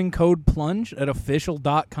not using code plunge at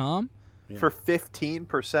official.com? For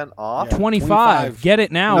 15% off? Yeah. 25. Get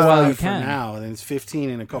it now while you for can. now, and it's 15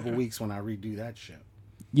 in a couple weeks when I redo that shit.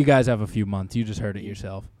 You guys have a few months. You just heard it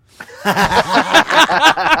yourself. Go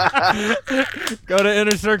to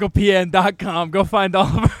innercirclepn.com. Go find all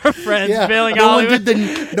of our friends. Failing no one Hollywood.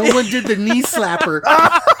 no one did the knee slapper.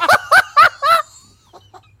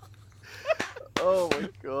 Oh, my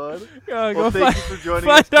God. Go Well, thank find, you for joining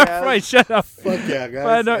find us, our Kaz. friends. Shut up. Fuck yeah, guys!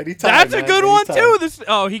 Find our- Anytime, that's a man, good one anytime.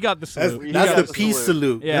 too. He got the That's, salute. that's got the the peace salute.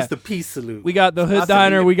 salute. Yeah. That's the peace salute. We got the Hood Not to be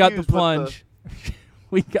Diner. We got the confused with plunge.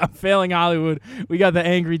 We got Failing Hollywood. We got the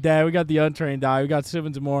Angry Dad. We got the Untrained Eye. We got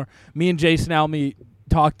Simmons and more. Me and Jason Alme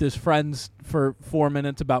talked as friends for 4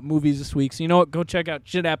 minutes about movies this week. So you know what? Go check out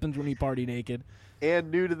Shit Happens When You Party Naked. And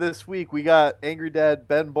new to this week, we got Angry Dad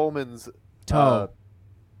Ben Bowman's Toe.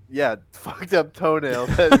 fucked up toenail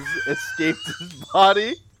that has escaped his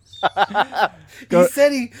body. He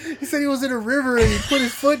said he was in a river and he put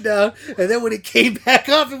his foot down, and then when it came back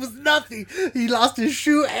up, it was nothing. He lost his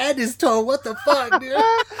shoe and his toe. What the fuck,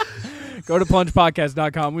 dude? Go to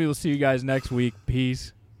plungepodcast.com. We will see you guys next week.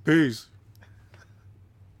 Peace. Peace.